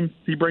A game.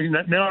 He brings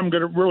that. Now I'm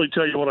going to really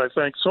tell you what I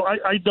think. So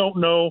I don't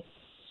know.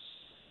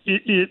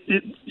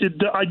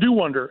 I do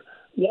wonder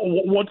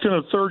what can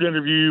a third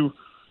interview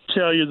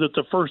tell you that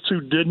the first two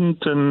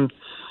didn't, and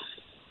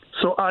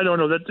so I don't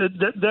know.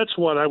 That's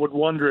what I would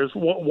wonder is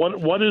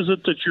what is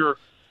it that you're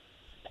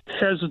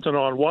hesitant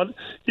on? What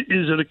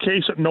is it, a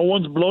case that no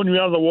one's blown you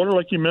out of the water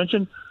like you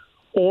mentioned,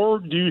 or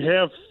do you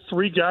have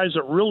three guys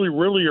that really,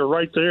 really are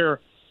right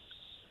there?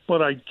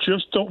 But I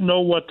just don't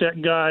know what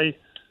that guy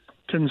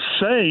can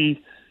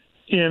say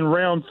in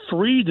round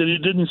three that he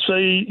didn't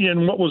say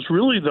in what was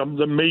really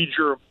the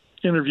major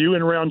interview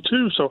in round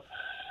two. So,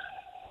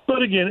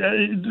 but again,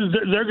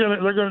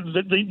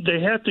 they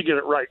have to get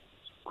it right.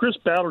 Chris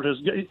Ballard has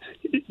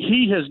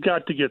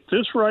got to get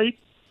this right,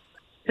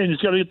 and he's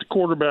got to get the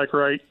quarterback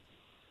right,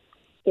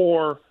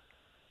 or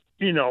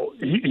he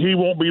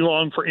won't be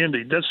long for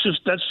Indy. That's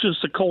just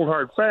the cold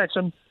hard facts,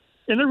 and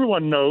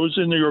everyone knows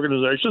in the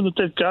organization that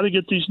they've got to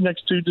get these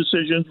next two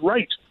decisions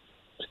right.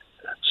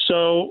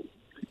 So,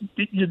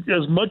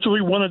 as much as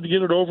we wanted to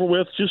get it over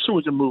with, just so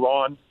we can move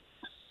on,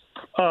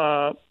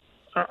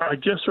 I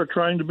guess they're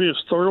trying to be as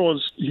thorough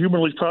as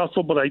humanly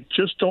possible, but I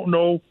just don't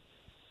know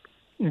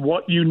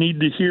what you need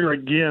to hear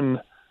again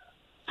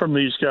from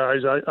these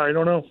guys. I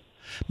don't know.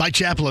 Mike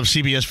Chappell of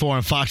CBS 4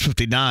 and Fox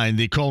 59,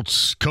 the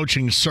Colts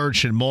coaching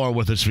search and more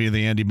with us via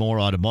the Andy Moore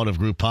Automotive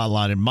Group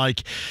hotline. And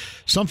Mike,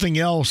 something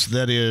else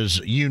that is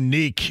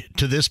unique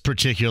to this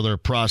particular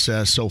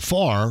process so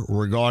far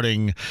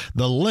regarding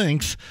the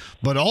length,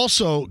 but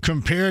also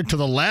compared to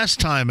the last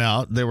time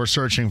out they were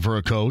searching for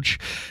a coach,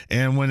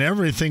 and when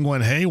everything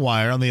went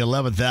haywire on the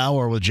 11th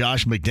hour with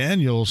Josh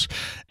McDaniels,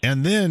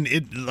 and then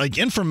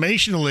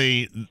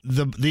informationally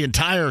the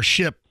entire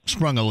ship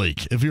sprung a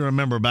leak. If you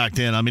remember back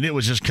then, I mean, it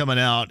was just coming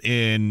out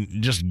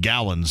in just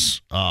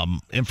gallons,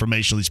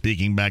 informationally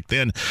speaking, back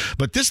then.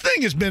 But this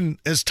thing has been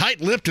as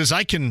tight-lipped as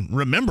I can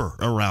remember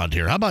around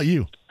here. How about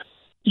you?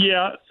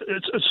 Yeah,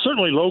 it's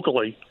certainly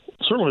locally.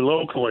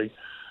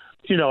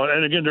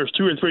 And again, there's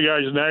two or three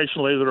guys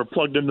nationally that are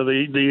plugged into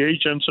the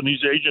agents, and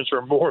these agents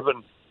are more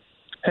than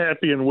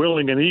happy and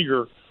willing and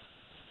eager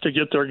to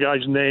get their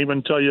guy's name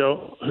and tell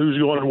you who's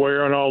going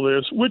where and all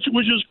this, which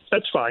is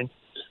that's fine.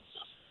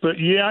 But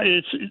yeah,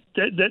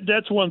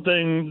 that's one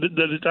thing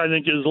that I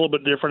think is a little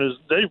bit different. Is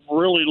they've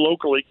really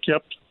locally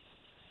kept.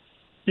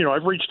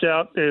 I've reached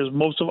out, as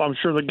most of I'm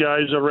sure the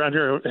guys around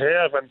here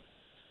have, and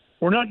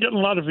we're not getting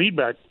a lot of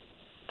feedback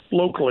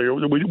locally.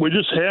 We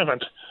just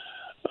haven't.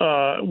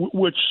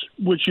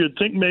 Which you'd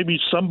think maybe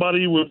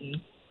somebody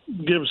would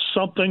give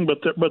something,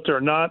 but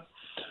they're not.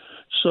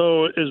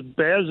 So as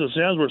bad as it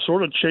sounds, we're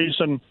sort of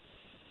chasing,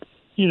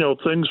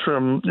 things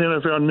from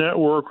NFL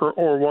Network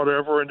or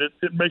whatever, and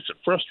it makes it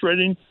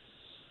frustrating.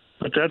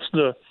 But that's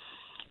the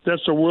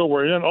world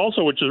we're in.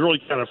 Also, which is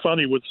really kind of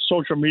funny with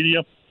social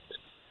media,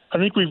 I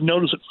think we've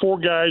noticed that four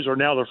guys are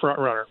now the front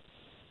runner.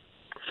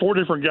 Four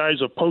different guys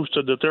have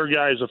posted that their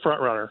guy is the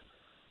front runner,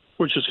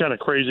 which is kind of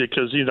crazy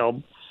because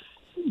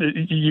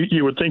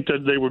you would think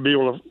that they would be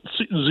able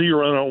to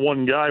zero in on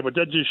one guy, but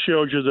that just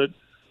shows you that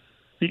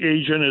the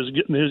agent is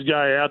getting his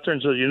guy out there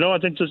and says, I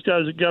think this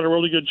guy's got a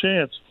really good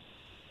chance.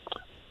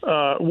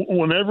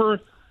 Whenever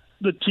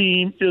the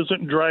team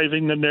isn't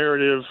driving the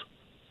narrative,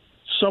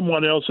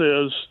 someone else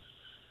is,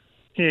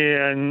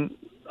 and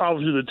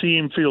obviously the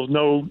team feels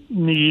no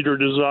need or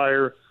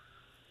desire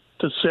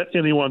to set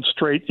anyone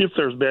straight if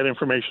there's bad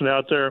information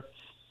out there.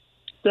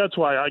 That's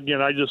why,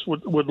 again, I just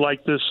would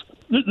like this.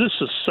 This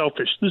is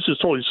selfish. This is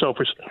totally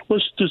selfish.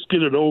 Let's just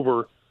get it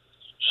over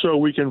so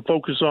we can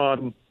focus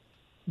on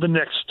the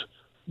next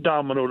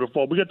domino to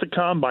fall. We got the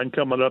combine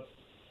coming up,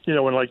 in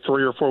like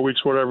 3 or 4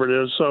 weeks, whatever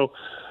it is. So,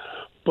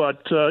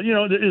 but,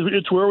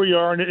 it's where we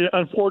are. And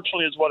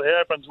unfortunately, it's what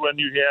happens when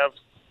you have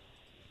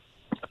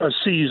a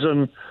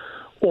season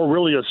or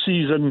really a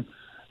season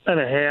and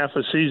a half,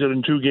 a season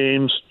and 2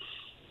 games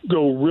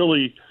go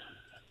really,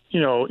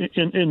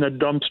 in the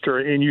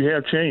dumpster and you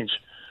have change.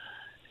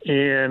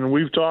 And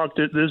we've talked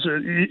that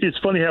it's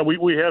funny how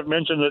we have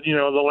mentioned that,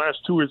 the last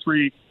 2 or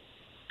 3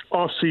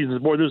 off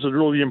seasons, boy, this is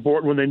really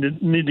important when they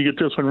need to get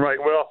this one right.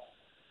 Well,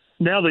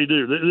 now they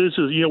do. This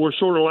is, we're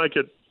sort of like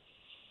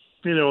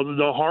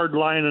the hard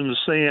line in the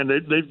sand.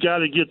 They've got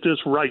to get this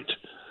right.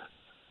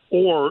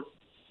 Or,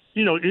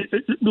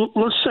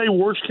 let's say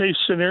worst case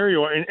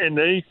scenario, and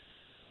they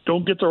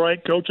don't get the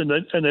right coach and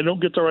they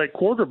don't get the right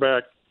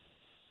quarterback.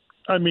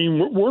 I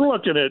mean, we're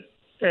looking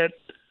at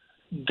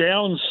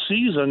down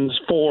seasons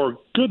for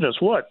goodness,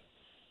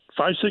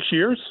 5-6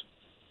 years?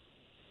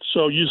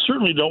 So you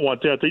certainly don't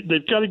want that.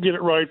 They've got to get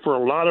it right for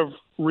a lot of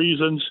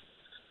reasons,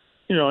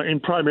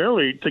 and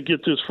primarily to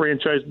get this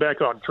franchise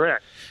back on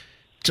track.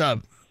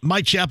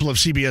 Mike Chappell of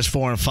CBS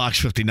 4 and Fox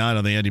 59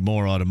 on the Andy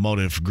Moore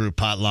Automotive Group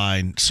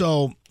hotline.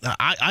 So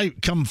I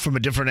come from a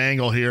different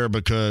angle here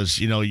because,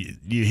 you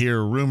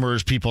hear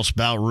rumors, people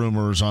spout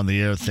rumors on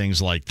the air,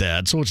 things like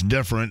that. So it's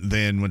different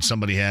than when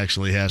somebody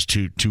actually has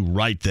to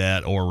write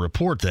that or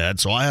report that.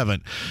 So I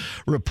haven't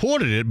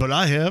reported it, but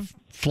I have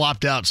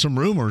flopped out some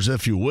rumors,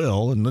 if you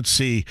will, and let's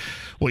see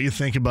what you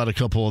think about a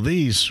couple of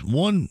these.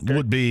 One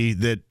would be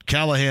that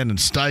Callahan and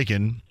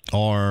Steichen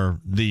are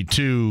the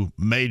two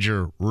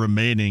major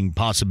remaining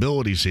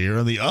possibilities here.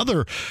 And the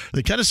other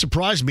that kind of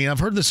surprised me, and I've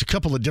heard this a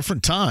couple of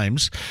different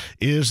times,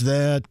 is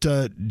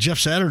that Jeff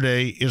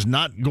Saturday is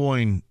not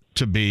going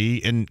to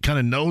be, and kind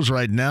of knows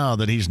right now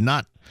that he's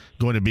not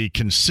going to be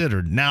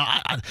considered.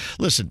 Now,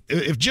 listen,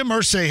 if Jim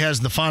Irsay has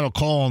the final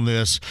call on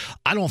this,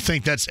 I don't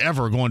think that's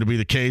ever going to be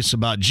the case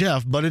about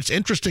Jeff, but it's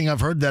interesting.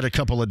 I've heard that a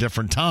couple of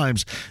different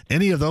times.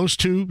 Any of those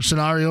two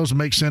scenarios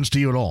make sense to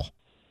you at all?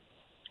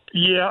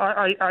 Yeah,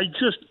 I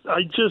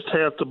just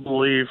have to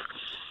believe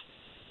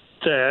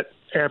that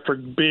after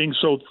being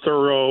so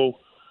thorough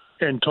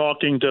and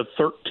talking to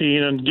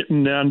 13 and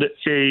getting down to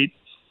 8,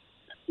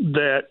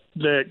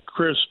 that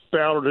Chris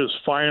Ballard has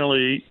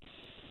finally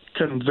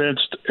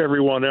convinced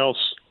everyone else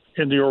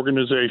in the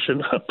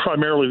organization,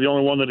 primarily the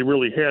only one that he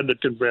really had to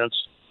convince,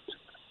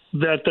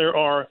 that there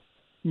are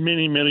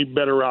many, many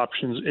better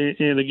options.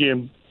 And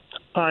again,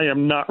 I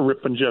am not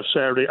ripping Jeff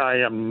Saturday. I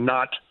am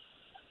not.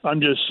 I'm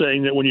just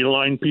saying that when you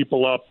line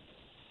people up,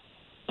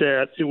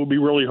 that it will be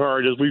really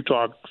hard, as we've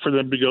talked, for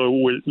them to go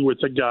with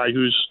a guy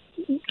who's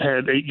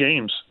had 8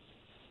 games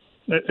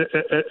as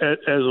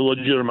a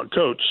legitimate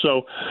coach.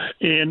 So,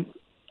 and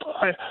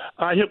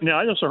I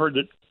also heard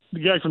that the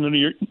guy from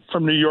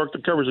New York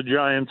that covers the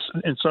Giants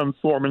in some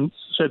form and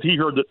said he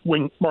heard that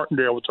Wink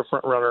Martindale was a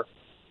front runner.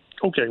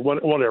 Okay,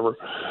 whatever.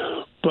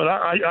 But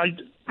I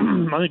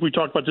think we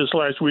talked about this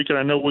last week, and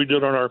I know we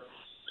did on our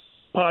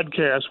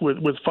podcast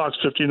with Fox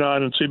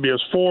 59 and CBS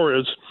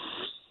 4.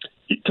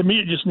 To me,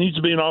 it just needs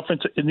to be an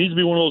offense. It needs to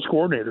be one of those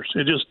coordinators.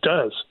 It just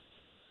does.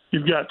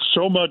 You've got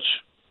so much,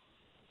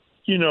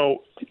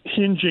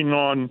 hinging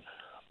on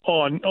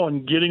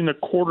getting the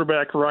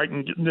quarterback right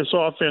and getting this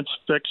offense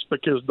fixed,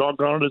 because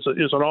doggone it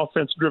is an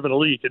offense-driven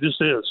league. It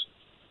just is.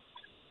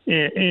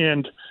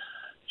 And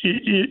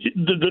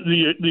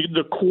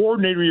the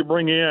coordinator you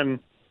bring in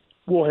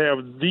will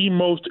have the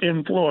most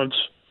influence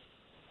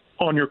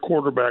on your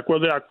quarterback,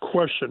 without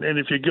question. And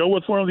if you go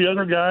with one of the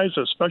other guys,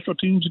 a special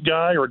teams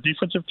guy or a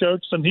defensive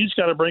coach, then he's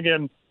got to bring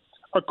in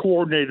a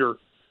coordinator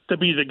to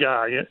be the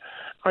guy.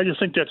 I just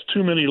think that's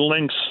too many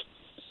links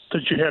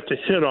that you have to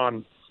hit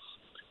on.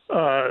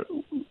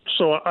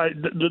 So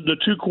the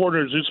two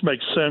coordinators just make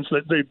sense.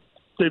 That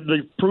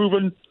they've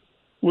proven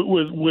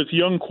with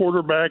young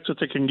quarterbacks that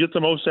they can get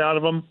the most out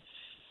of them.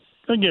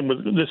 Again,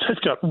 with this, it's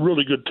got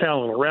really good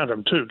talent around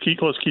him too.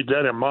 Let's keep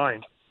that in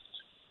mind.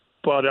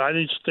 But I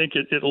just think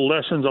it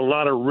lessens a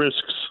lot of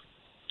risks,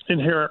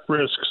 inherent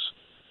risks,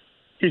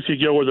 if you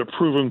go with a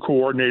proven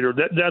coordinator.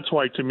 That's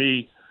why, to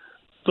me,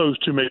 those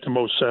two make the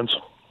most sense.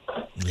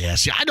 Yeah,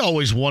 see, I'd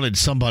always wanted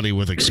somebody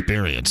with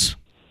experience.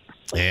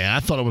 Yeah, I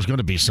thought it was going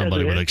to be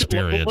somebody with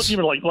experience.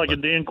 Even like a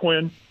Dan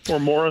Quinn or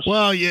Morris?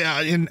 Well,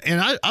 yeah, and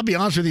I'll be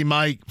honest with you,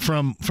 Mike,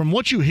 from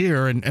what you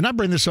hear, and I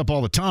bring this up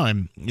all the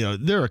time,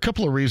 there are a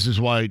couple of reasons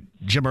why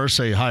Jim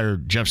Irsay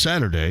hired Jeff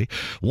Saturday.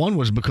 One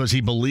was because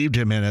he believed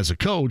him in as a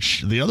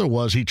coach. The other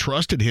was he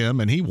trusted him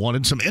and he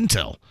wanted some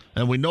intel.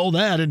 And we know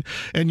that.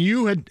 And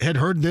you had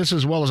heard this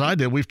as well as I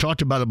did. We've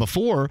talked about it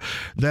before,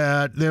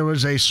 that there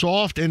was a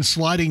soft and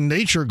sliding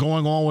nature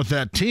going on with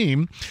that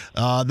team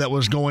that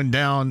was going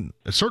down,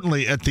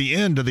 certainly at the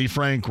end of the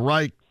Frank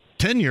Reich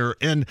tenure.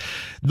 And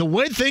the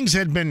way things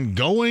had been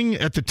going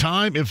at the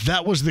time, if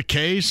that was the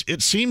case,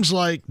 it seems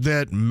like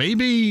that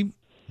maybe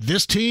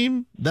this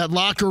team, that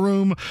locker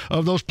room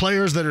of those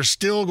players that are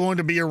still going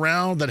to be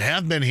around, that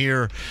have been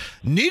here,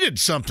 needed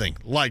something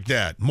like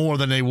that more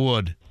than they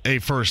would a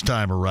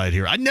first-timer right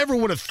here. I never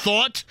would have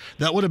thought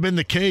that would have been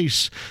the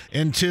case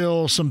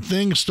until some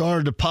things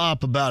started to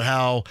pop about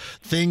how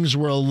things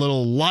were a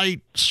little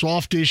light,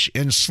 softish,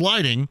 and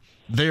sliding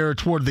there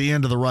toward the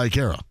end of the Reich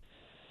era.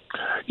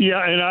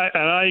 Yeah, and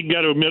I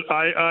got to admit,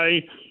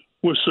 I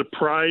was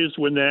surprised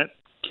when that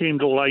came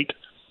to light,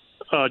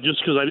 just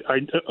because I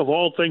of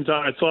all things,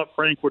 I thought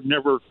Frank would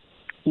never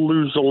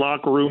lose the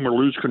locker room or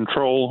lose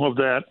control of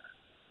that.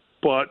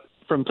 But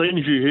from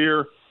things you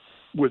hear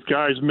with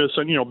guys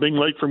missing, being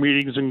late for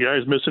meetings and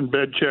guys missing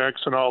bed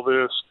checks and all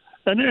this,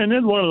 and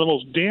then one of the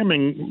most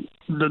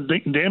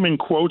damning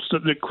quotes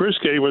that Chris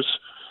gave us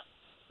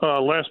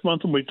last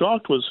month when we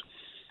talked was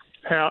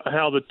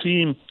how the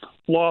team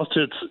lost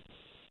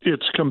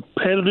its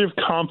competitive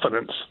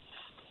confidence,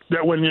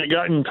 that when you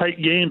got in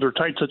tight games or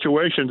tight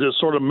situations, it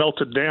sort of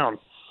melted down.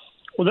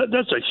 Well,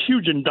 that's a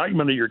huge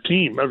indictment of your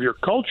team, of your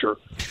culture.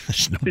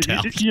 There's no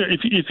doubt. If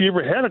you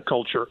ever had a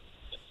culture.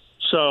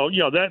 So,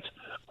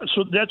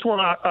 that's where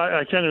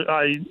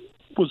I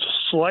was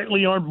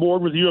slightly on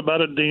board with you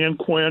about a Dan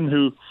Quinn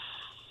who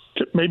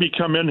could maybe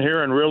come in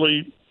here and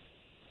really,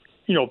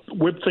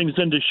 whip things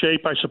into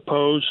shape, I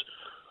suppose.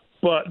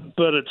 But at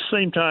the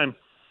same time,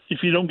 if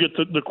you don't get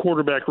the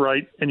quarterback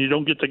right and you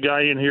don't get the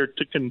guy in here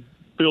to can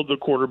build the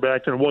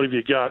quarterback, then what have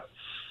you got?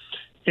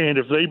 And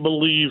if they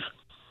believe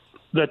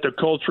that the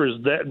culture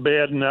is that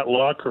bad in that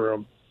locker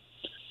room,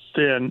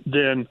 then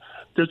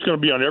it's going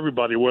to be on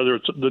everybody, whether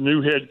it's the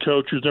new head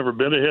coach who's never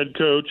been a head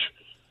coach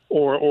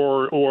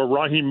or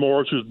Raheem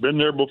Morris who's been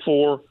there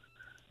before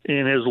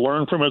and has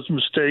learned from his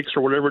mistakes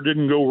or whatever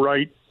didn't go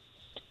right.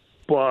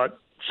 But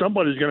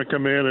somebody's going to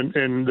come in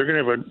and they're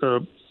going to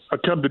have a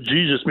come to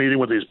Jesus meeting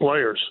with these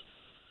players,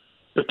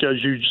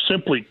 because you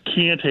simply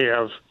can't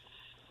have,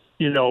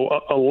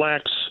 a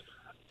lax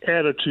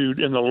attitude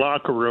in the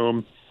locker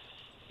room.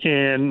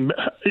 And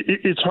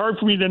it's hard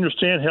for me to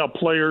understand how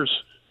players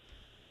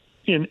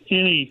in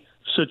any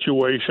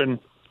situation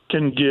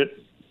can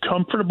get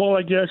comfortable,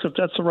 I guess, if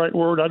that's the right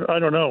word. I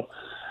don't know.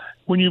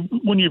 When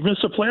you've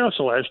missed the playoffs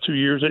the last 2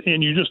 years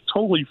and you just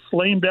totally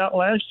flamed out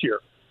last year,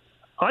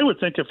 I would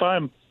think if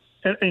I'm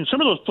 – and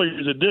some of those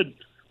players that did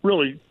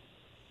really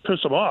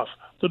piss them off,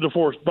 the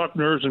DeForest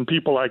Buckners and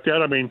people like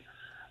that, I mean,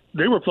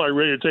 they were probably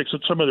ready to take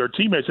some of their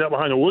teammates out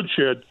behind the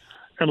woodshed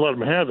and let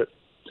them have it.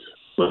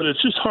 But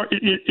it's just hard.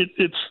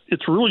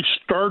 It's really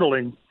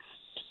startling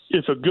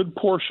if a good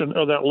portion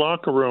of that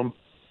locker room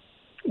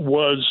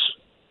was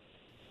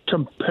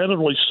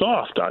competitively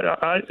soft.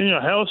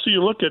 How else do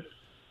you look at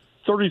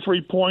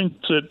 33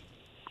 points in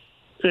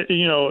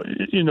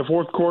the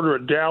fourth quarter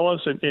at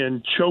Dallas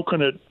and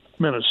choking at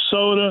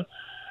Minnesota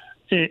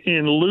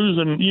and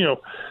losing,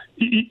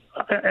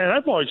 and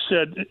I've always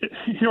said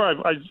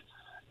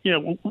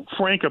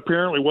Frank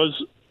apparently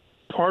was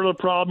part of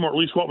the problem, or at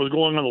least what was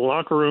going on in the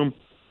locker room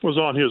was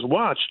on his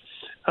watch.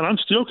 And I'm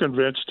still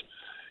convinced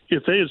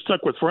if they had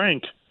stuck with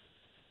Frank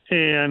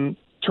and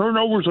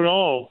turnovers and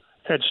all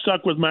had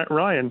stuck with Matt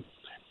Ryan,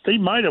 they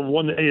might have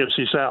won the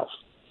AFC South.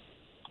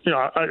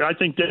 I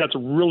think that's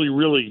really,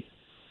 really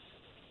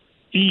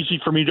easy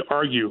for me to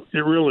argue. It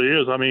really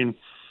is. I mean,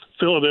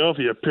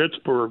 Philadelphia,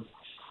 Pittsburgh,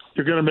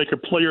 you're going to make a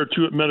play or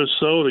two at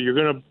Minnesota, you're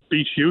going to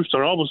beat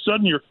Houston. All of a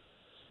sudden,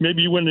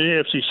 maybe you win the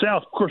AFC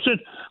South. Of course,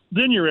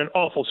 then you're in an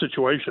awful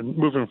situation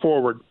moving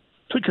forward,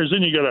 because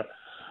then you got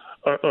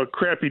a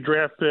crappy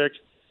draft pick,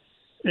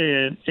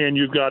 and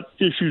you've got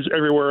issues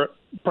everywhere,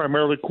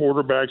 primarily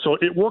quarterback. So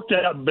it worked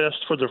out best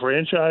for the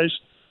franchise.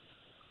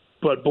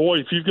 But, boy,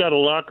 if you've got a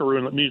locker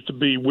room that needs to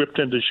be whipped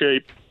into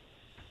shape,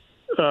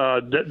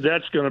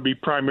 that's going to be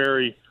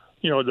primary,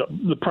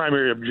 the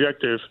primary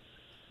objective.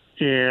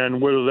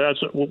 And whether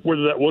that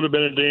would have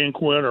been a Dan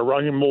Quinn or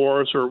Raheem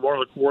Morris or one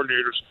of the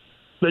coordinators,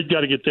 they've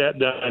got to get that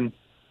done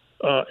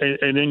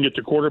and then get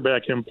the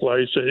quarterback in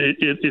place.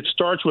 It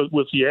starts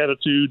with the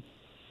attitude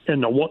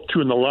and the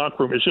what-to in the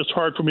locker room. It's just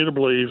hard for me to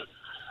believe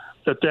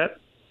that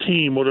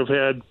team would have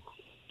had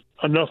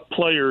enough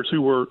players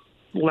who were,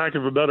 lack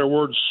of a better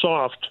word,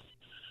 soft.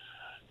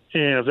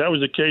 And if that was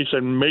the case,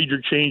 then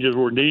major changes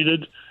were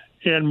needed,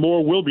 and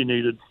more will be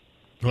needed.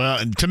 Well,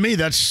 and to me,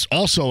 that's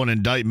also an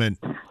indictment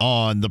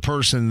on the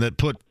person that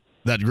put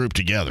that group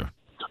together.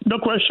 No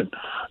question.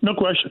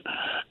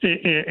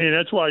 And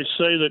that's why I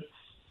say that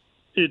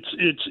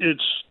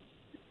it's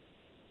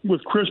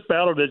with Chris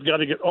Ballard, they've got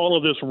to get all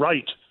of this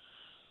right,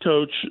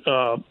 coach,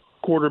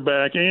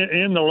 quarterback,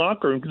 and the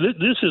locker room.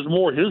 This is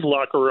more his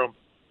locker room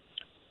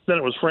than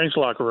it was Frank's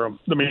locker room.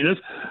 I mean,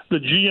 the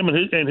GM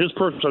and his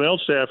personnel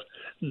staff,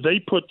 they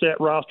put that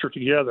roster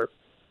together.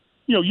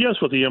 Yes,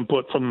 with the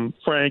input from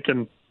Frank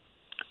and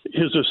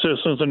his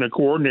assistants and the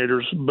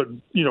coordinators, but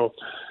at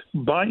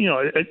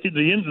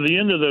the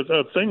end of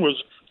the thing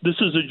was, this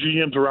is the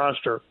GM's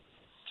roster,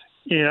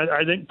 and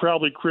I think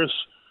probably Chris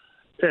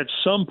at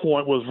some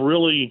point was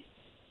really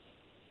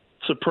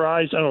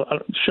surprised.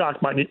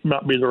 Shocked might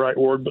not be the right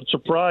word, but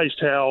surprised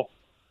how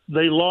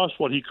they lost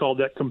what he called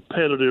that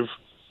competitive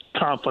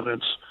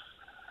confidence.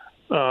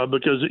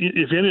 Because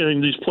if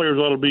anything, these players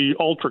ought to be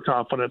ultra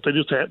confident. They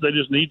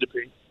just need to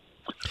be.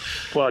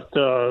 But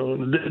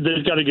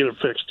they've got to get it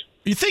fixed.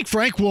 You think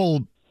Frank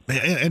will?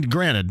 And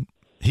granted,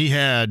 he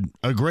had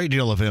a great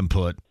deal of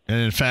input, and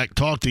in fact,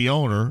 talked the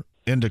owner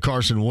into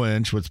Carson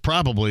Wentz, which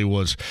probably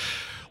was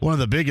one of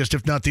the biggest,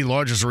 if not the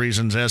largest,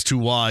 reasons as to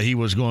why he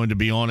was going to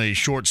be on a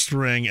short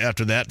string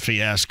after that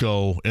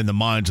fiasco in the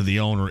minds of the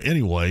owner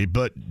anyway.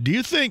 But do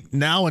you think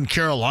now in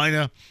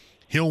Carolina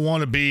he'll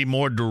want to be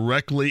more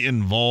directly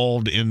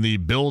involved in the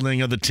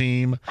building of the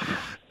team,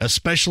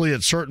 especially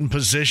at certain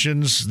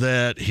positions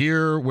that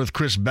here with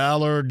Chris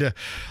Ballard,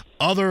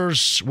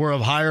 others were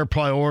of higher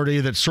priority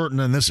that certain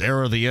in this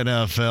era of the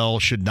NFL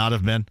should not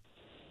have been?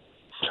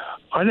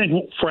 I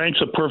think Frank's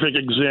a perfect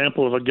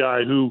example of a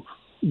guy who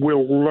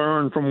will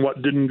learn from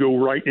what didn't go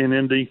right in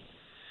Indy.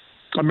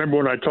 I remember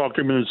when I talked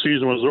to him in the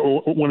season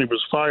when he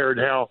was fired,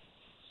 how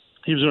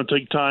he was going to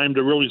take time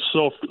to really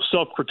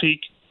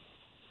self-critique.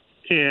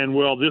 And,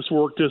 well, this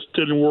worked, this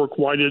didn't work.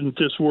 Why didn't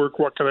this work?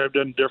 What could I have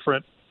done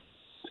different?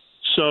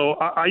 So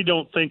I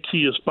don't think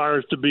he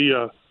aspires to be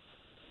a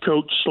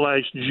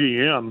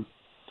coach/GM,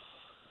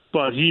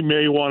 but he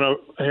may want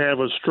to have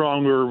a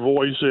stronger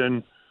voice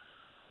in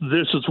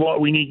this is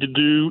what we need to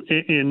do,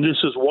 and this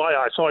is why.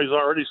 I saw he's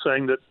already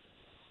saying that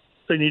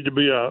they need to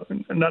be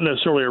not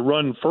necessarily a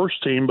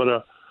run-first team, but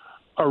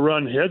a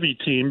run-heavy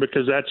team,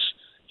 because that's,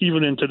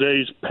 even in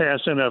today's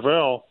past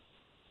NFL,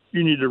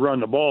 you need to run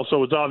the ball.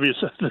 So it's obvious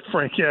that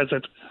Frank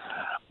hasn't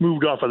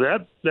moved off of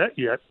that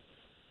yet.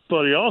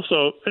 But he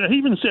also, and he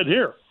even said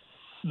here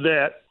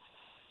that,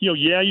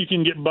 you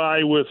can get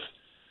by with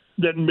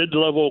that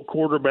mid-level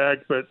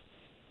quarterback, but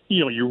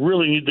you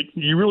really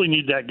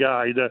need that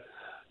guy.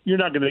 You're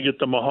not going to get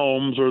the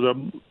Mahomes or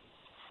the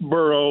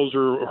Burrows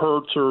or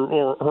Hurts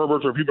or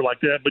Herberts or people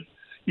like that, but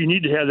you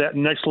need to have that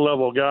next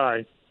level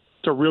guy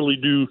to really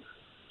do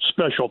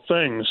special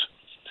things.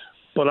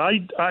 But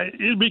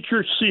it'd be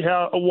curious to see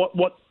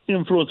what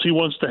influence he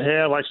wants to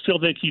have. I still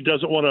think he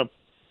doesn't want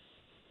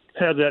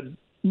to have that,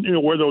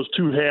 wear those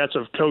two hats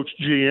of coach,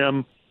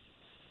 GM,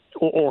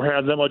 or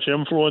have that much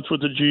influence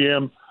with the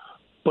GM.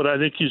 But I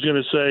think he's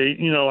going to say,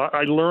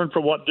 I learned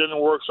from what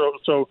didn't work,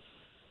 so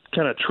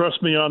kind of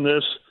trust me on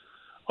this,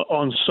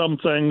 on some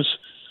things.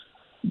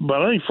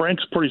 But I think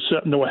Frank's pretty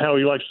set into how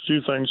he likes to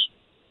do things.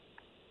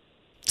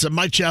 So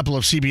Mike Chappell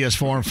of CBS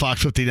 4 and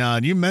Fox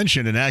 59, you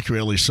mentioned, and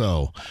accurately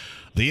so,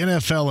 the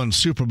NFL in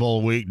Super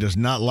Bowl week does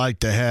not like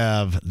to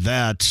have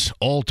that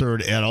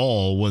altered at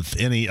all with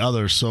any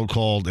other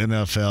so-called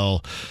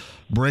NFL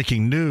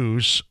breaking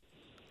news.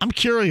 I'm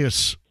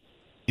curious,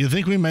 you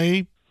think we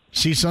may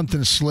see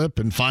something slip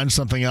and find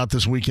something out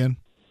this weekend?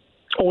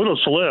 Oh, it'll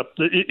slip.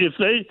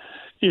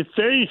 If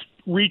they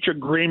reach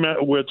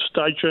agreement with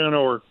Steichen,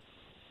 or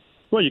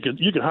you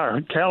could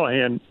hire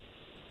Callahan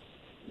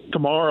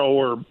tomorrow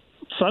or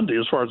Sunday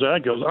as far as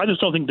that goes. I just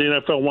don't think the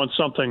NFL wants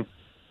something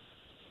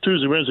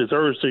Tuesday, Wednesday,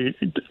 Thursday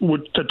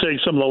to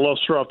take some of the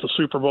luster off the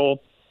Super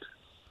Bowl.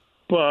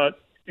 But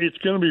it's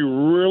going to be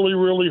really,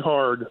 really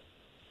hard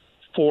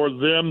for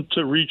them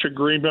to reach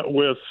agreement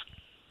with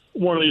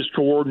one of these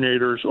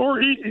coordinators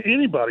or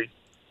anybody,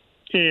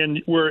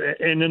 and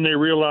then they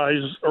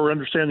realize or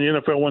understand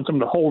the NFL wants them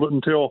to hold it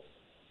until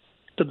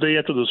the day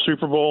after the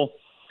Super Bowl.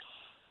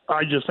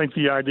 I just think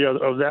the idea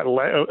of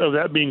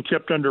that being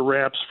kept under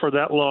wraps for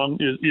that long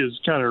is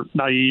kind of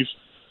naive,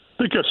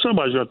 because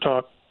somebody's going to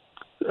talk,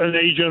 an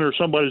agent or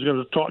somebody's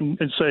going to talk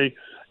and say,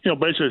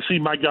 basically, see,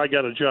 my guy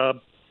got a job.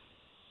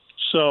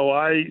 So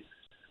I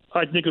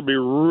think it'd be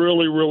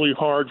really, really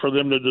hard for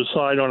them to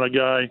decide on a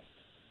guy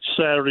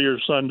Saturday or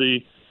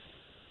Sunday,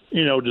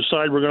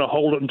 decide we're going to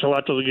hold it until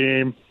after the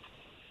game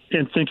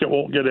and think it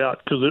won't get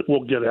out, because it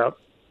will get out.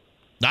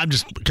 I'm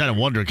just kind of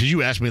wondering, because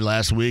you asked me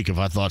last week if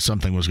I thought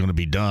something was going to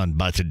be done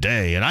by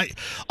today, and I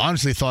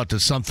honestly thought that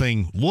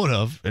something would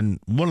have, and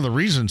one of the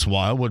reasons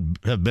why would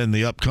have been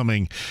the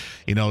upcoming,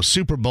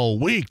 Super Bowl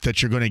week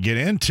that you're going to get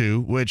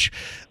into, which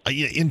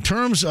in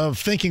terms of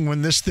thinking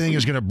when this thing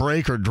is going to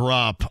break or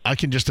drop, I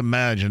can just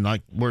imagine,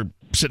 like, we're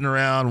sitting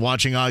around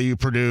watching IU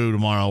Purdue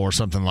tomorrow or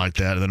something like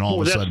that, and then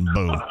all of a sudden,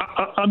 boom.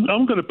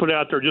 I'm going to put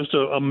out there just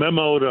a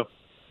memo to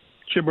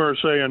Chip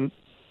Irsay and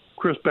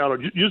Chris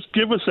Ballard. Just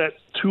give us that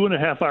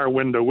 2.5-hour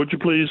window, would you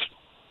please,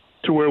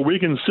 to where we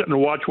can sit and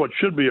watch what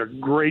should be a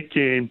great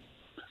game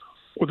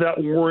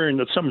without worrying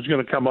that something's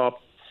going to come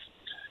up.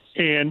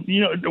 And,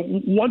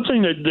 one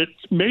thing that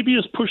maybe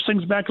has pushed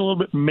things back a little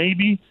bit,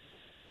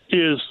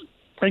 is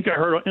I think I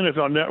heard on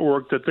NFL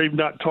Network that they've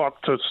not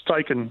talked to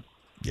Steichen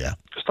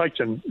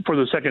for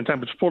the second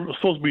time. It's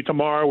supposed to be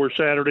tomorrow or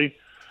Saturday.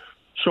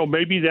 So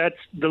maybe that's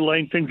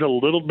delaying things a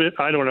little bit.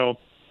 I don't know.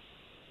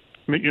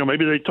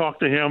 Maybe they talked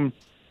to him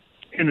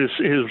in his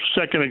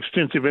second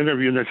extensive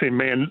interview, and they say,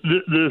 man,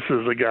 this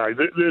is the guy.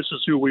 This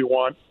is who we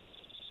want.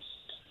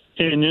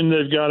 And then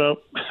they've got to,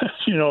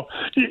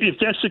 if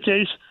that's the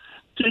case,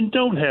 then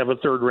don't have a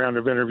third round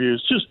of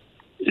interviews. Just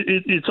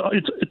it's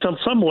on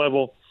some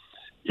level,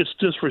 it's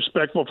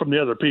disrespectful from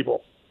the other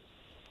people.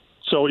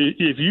 So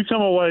if you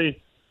come away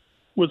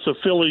with the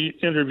Philly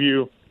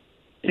interview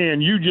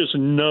and you just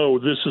know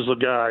this is a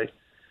guy,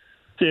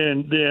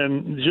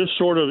 then just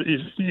sort of,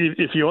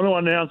 if you want to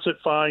announce it,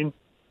 fine.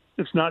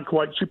 It's not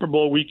quite Super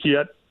Bowl week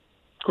yet.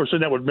 Of course,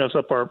 then that would mess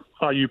up our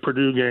IU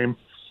Purdue game.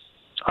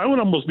 I would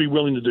almost be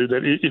willing to do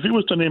that. If it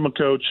was to name a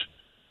coach,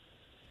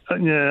 I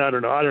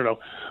don't know.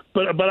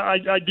 But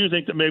I do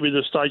think that maybe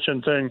the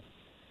Steichen thing,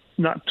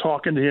 not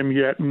talking to him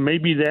yet,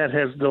 maybe that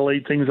has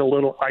delayed things a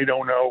little. I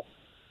don't know.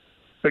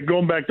 But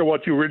going back to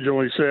what you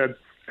originally said,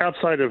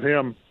 outside of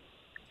him,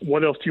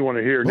 what else do you want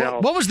to hear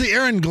now? What was the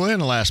Aaron Glenn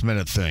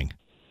last-minute thing?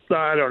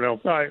 I don't know.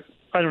 I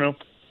don't know.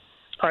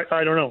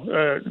 I don't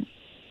know.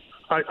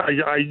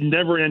 I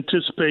never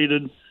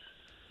anticipated,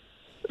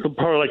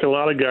 probably like a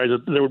lot of guys,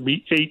 that there would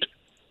be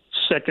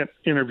 8-second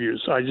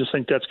interviews. I just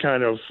think that's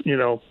kind of,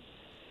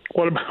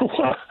 what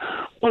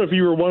if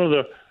you were one of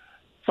the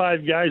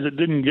 5 guys that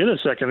didn't get a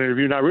second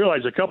interview? And I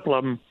realize a couple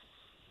of them,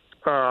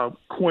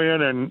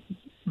 Quinn and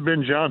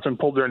Ben Johnson,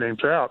 pulled their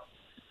names out.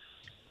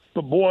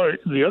 But, boy,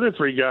 the other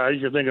 3 guys,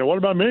 you're thinking, what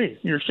about me?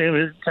 You're standing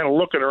there kind of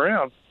looking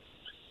around.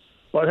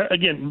 But,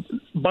 again,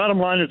 bottom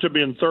line is to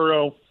being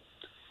thorough,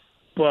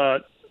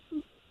 but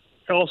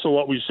also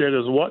what we said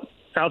is, what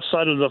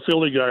outside of the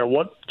Philly guy,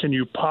 what can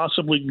you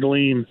possibly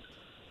glean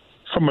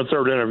from a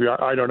third interview?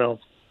 I don't know.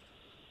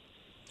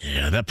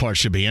 Yeah, that part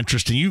should be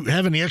interesting. You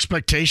have any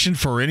expectation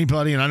for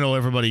anybody? And I know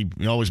everybody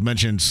always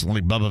mentions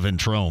like Bubba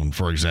Ventrone,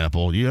 for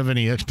example. Do you have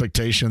any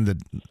expectation that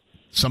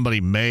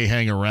somebody may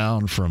hang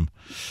around from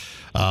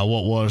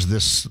what was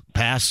this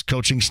past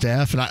coaching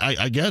staff? And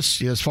I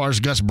guess as far as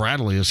Gus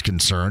Bradley is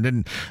concerned,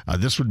 and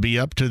this would be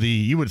up to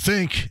you would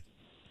think,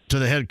 to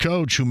the head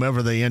coach,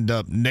 whomever they end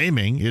up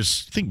naming.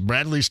 Think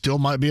Bradley still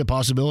might be a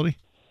possibility?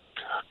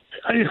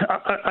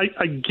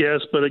 I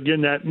guess, but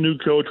again, that new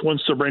coach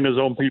wants to bring his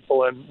own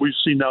people, and we've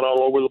seen that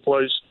all over the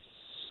place.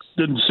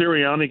 Didn't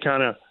Sirianni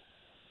kind of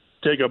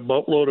take a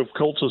boatload of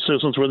Colts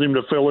assistants with him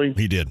to Philly?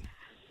 He did.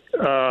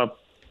 I've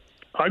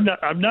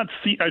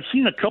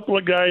seen a couple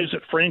of guys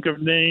that Frank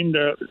have named.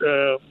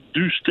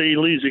 Deuce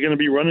Staley, is he going to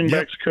be running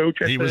backs coach?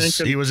 He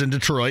was in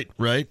Detroit,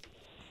 right?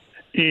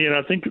 And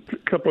I think a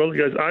couple other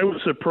guys. I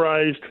was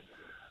surprised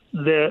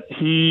that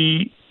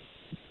he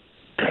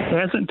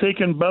hasn't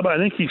taken Bubba. I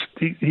think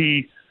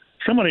he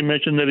somebody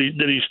mentioned that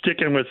he's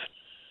sticking with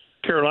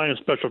Carolina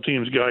special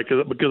teams guy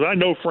because I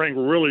know Frank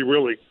really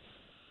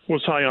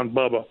was high on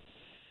Bubba.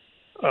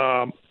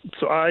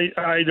 So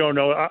I don't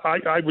know.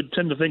 I would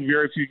tend to think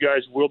very few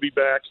guys will be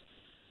back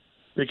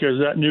because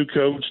that new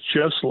coach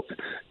just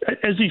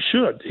as he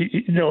should.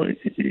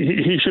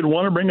 He should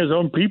want to bring his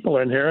own people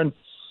in here. And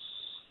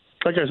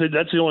like I said,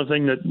 that's the only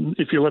thing that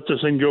if you let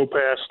this thing go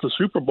past the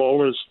Super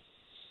Bowl is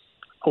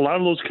a lot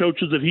of those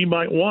coaches that he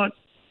might want,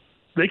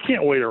 they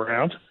can't wait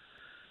around.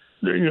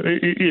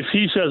 If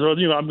he says, "Oh,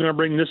 I'm going to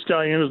bring this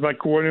guy in as my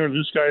coordinator,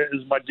 this guy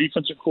is my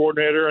defensive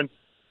coordinator, and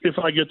if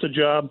I get the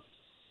job,"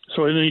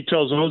 so then he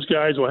tells those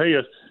guys, "Well,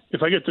 hey,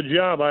 if I get the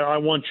job, I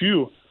want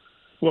you."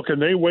 Well, can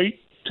they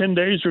wait 10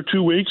 days or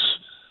 2 weeks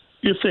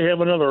if they have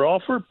another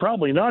offer?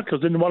 Probably not,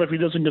 because then what if he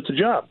doesn't get the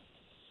job?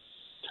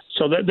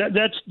 So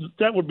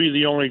that would be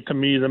the only, to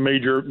me, the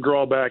major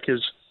drawback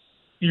is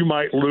you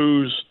might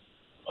lose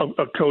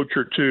a coach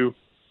or two,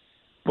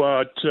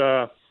 but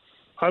I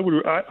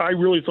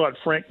really thought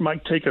Frank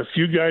might take a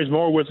few guys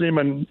more with him,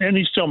 and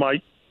he still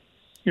might.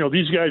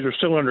 These guys are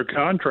still under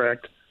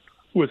contract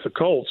with the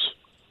Colts.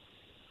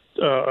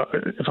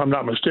 If I'm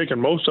not mistaken,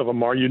 most of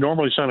them are. You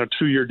normally sign a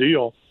 2-year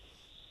deal.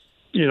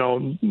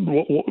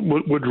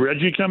 Would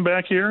Reggie come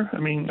back here? I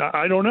mean,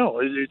 I don't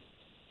know.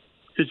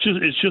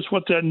 It's just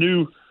what that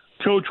new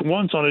coach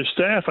wants on his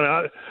staff,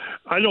 and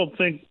I don't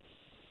think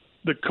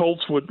the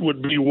Colts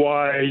would be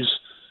wise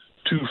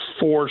to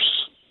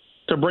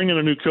bring in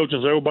a new coach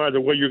and say, "Oh, by the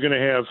way, you're going to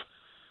have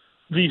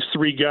these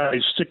 3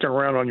 guys sticking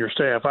around on your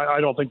staff." I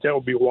don't think that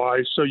would be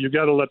wise. So you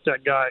got to let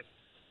that guy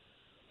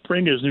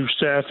bring his new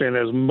staff in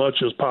as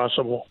much as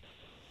possible.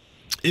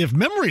 If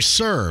memory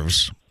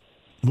serves,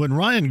 when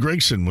Ryan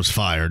Grigson was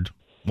fired,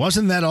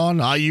 wasn't that on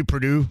IU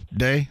Purdue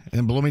Day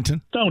in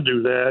Bloomington? Don't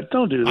do that.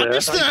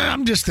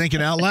 I'm just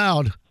thinking out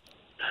loud.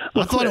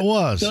 I thought it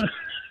was.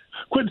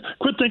 Quit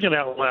thinking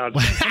out loud.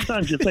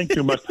 Sometimes you think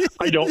too much.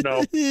 I don't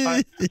know.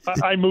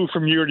 I move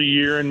from year to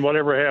year, and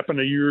whatever happened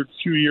 2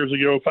 years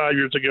ago, 5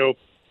 years ago,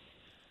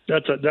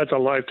 that's a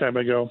lifetime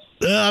ago.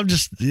 I'm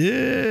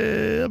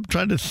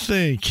trying to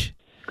think.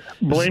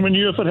 Blaming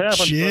you if it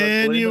happens.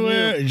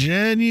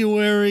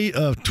 January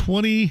of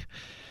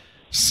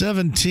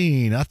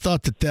 2017. I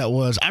thought that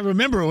was. I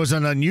remember it was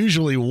an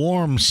unusually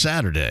warm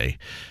Saturday.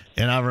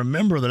 And I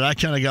remember that I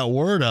kind of got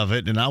word of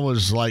it, and I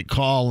was like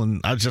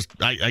calling. I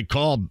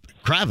called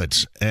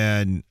Kravitz,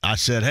 and I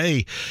said,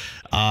 "Hey,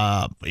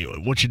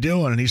 what you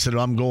doing?" And he said,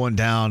 "I'm going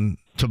down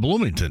to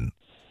Bloomington."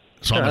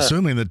 So I'm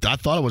assuming that I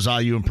thought it was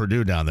IU and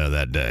Purdue down there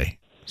that day.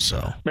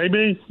 So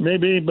maybe,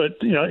 but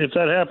if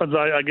that happens,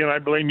 I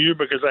blame you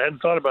because I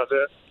hadn't thought about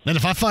that. And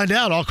if I find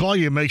out, I'll call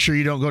you and make sure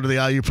you don't go to the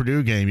IU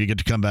Purdue game. You get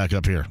to come back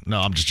up here. No,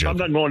 I'm just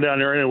joking. I'm not going down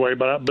there anyway,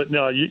 but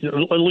no, you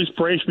at least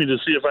brace me to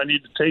see if I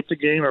need to tape the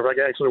game or if I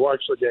can actually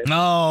watch the game.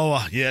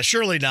 No, yeah,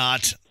 surely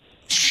not.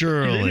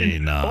 Surely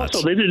not.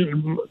 Also, they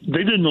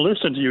didn't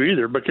listen to you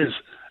either because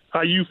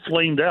IU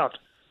flamed out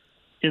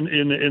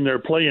in their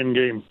play-in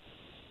game.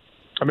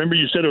 I remember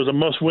you said it was a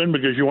must-win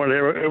because you wanted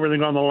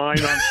everything on the line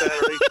on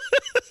Saturday,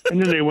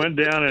 and then they went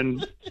down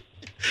and.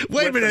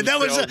 Wait a minute.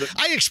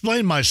 I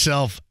explained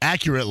myself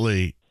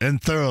accurately and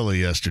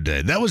thoroughly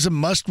yesterday. That was a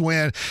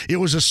must-win. It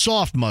was a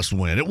soft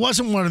must-win. It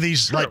wasn't one of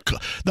these like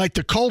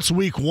the Colts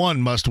Week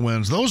 1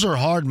 must-wins. Those are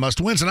hard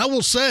must-wins. And I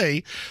will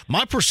say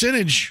my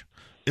percentage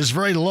is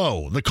very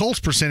low. The Colts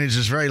percentage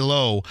is very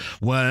low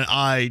when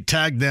I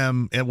tag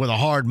them with a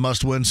hard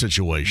must-win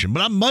situation.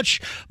 But I'm much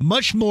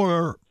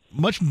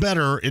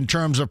better in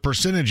terms of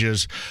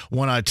percentages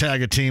when I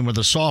tag a team with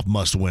a soft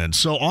must-win.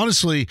 So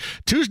honestly,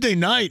 Tuesday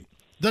night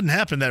doesn't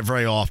happen that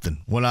very often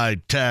when I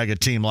tag a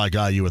team like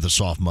IU with a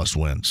soft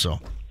must-win.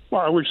 So,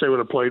 well, I wish they would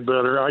have played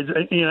better.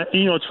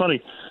 It's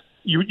funny.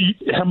 You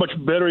how much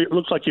better it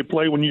looks like you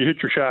play when you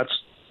hit your shots.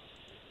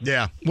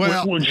 Yeah,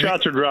 well, when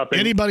shots are dropping,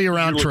 anybody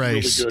around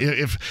Trace,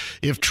 really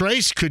if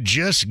Trace could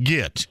just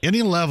get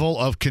any level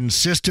of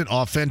consistent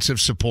offensive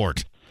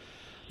support,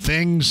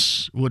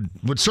 things would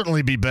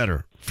certainly be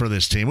better for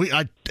this team.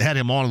 I had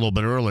him on a little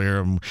bit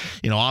earlier.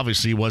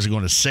 Obviously he wasn't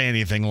going to say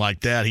anything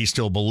like that. He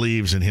still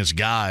believes in his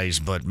guys.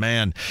 But,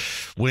 man,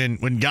 when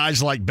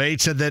guys like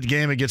Bates had that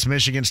game against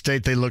Michigan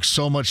State, they look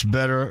so much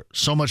better,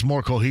 so much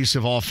more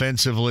cohesive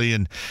offensively.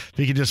 And if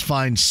he could just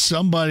find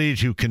somebody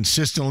to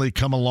consistently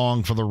come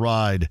along for the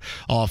ride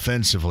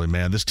offensively,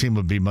 man, this team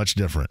would be much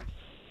different.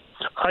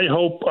 I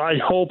hope,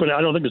 and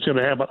I don't think it's going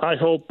to happen, I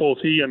hope both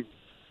he and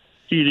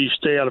Edey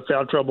stay out of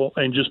foul trouble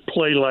and just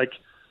play like,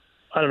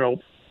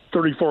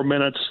 34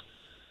 minutes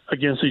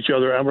against each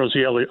other. I'm going to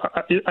see how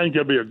I think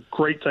that'd be a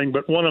great thing,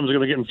 but one of them is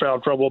going to get in foul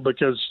trouble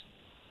because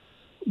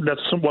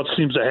that's what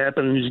seems to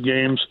happen in these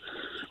games.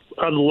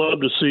 I'd love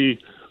to see,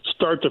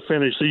 start to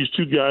finish, these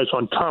two guys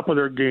on top of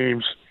their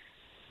games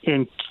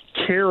and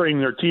carrying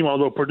their team,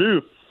 although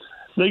Purdue,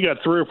 they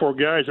got 3 or 4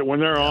 guys that when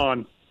they're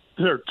on,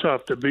 they're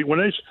tough to beat. When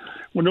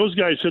those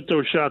guys hit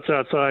those shots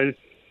outside,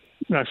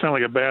 and I sound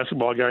like a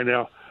basketball guy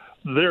now,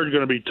 they're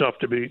going to be tough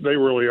to beat. They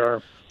really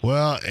are.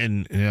 Well,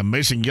 and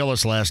Mason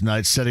Gillis last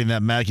night setting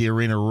that Mackey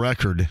Arena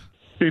record.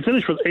 He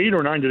finished with 8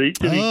 or 9, did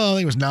he? I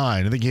think it was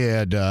 9. I think he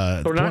had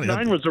 20,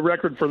 9 was the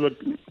record for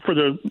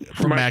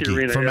Mackey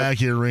Arena. For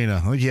Mackey Arena.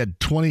 I think he had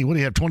 20. What did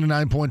he have?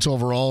 29 points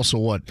overall. So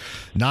what?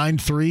 9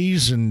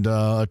 threes and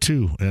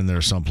 2 in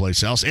there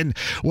someplace else. And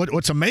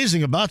what's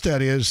amazing about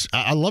that is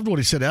I loved what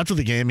he said after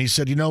the game. He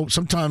said,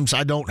 sometimes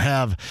I don't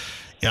have.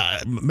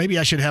 Maybe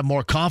I should have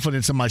more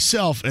confidence in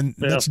myself, and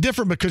that's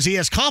different because he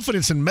has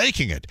confidence in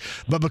making it,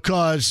 but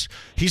because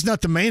he's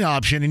not the main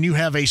option and you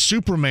have a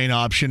super main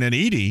option in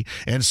Edey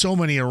and so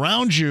many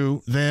around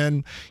you,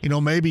 then,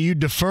 maybe you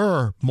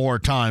defer more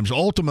times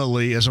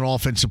ultimately as an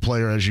offensive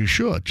player as you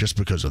should just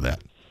because of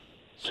that.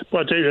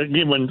 Well, I tell you,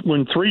 again,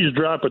 when threes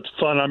drop, it's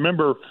fun. I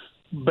remember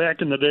back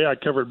in the day I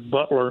covered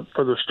Butler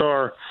for the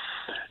Star,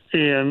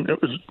 and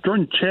it was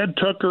during Chad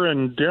Tucker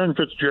and Darren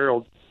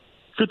Fitzgerald.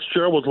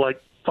 Fitzgerald was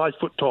like 5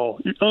 foot tall,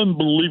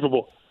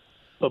 unbelievable.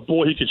 But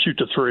boy, he could shoot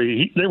the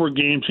three. There were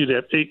games he'd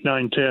have 8,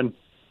 9, 10,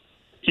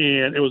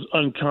 and it was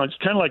unconscious.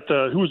 Kind of like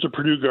who was the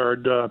Purdue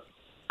guard,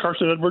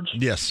 Carson Edwards.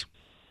 Yes.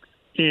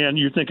 And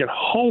you're thinking,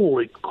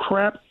 holy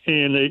crap!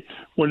 And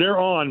when they're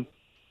on,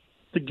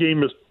 the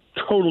game is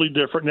totally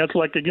different. And that's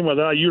like again with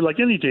IU, like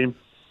any team,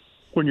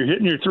 when you're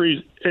hitting your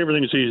threes,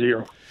 everything's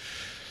easier.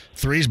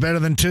 3's better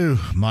than 2,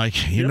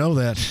 Mike. You know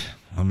that.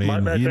 I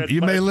mean, you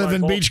may live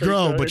in Beech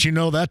Grove, but you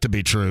know that to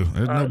be true.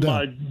 There's no doubt.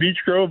 My Beech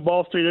Grove,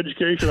 Ball State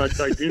education, I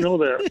do know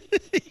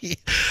that.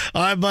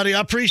 All right, buddy. I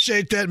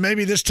appreciate that.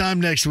 Maybe this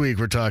time next week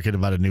we're talking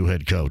about a new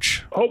head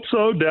coach. Hope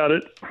so. Doubt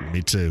it.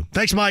 Me too.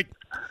 Thanks, Mike.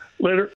 Later.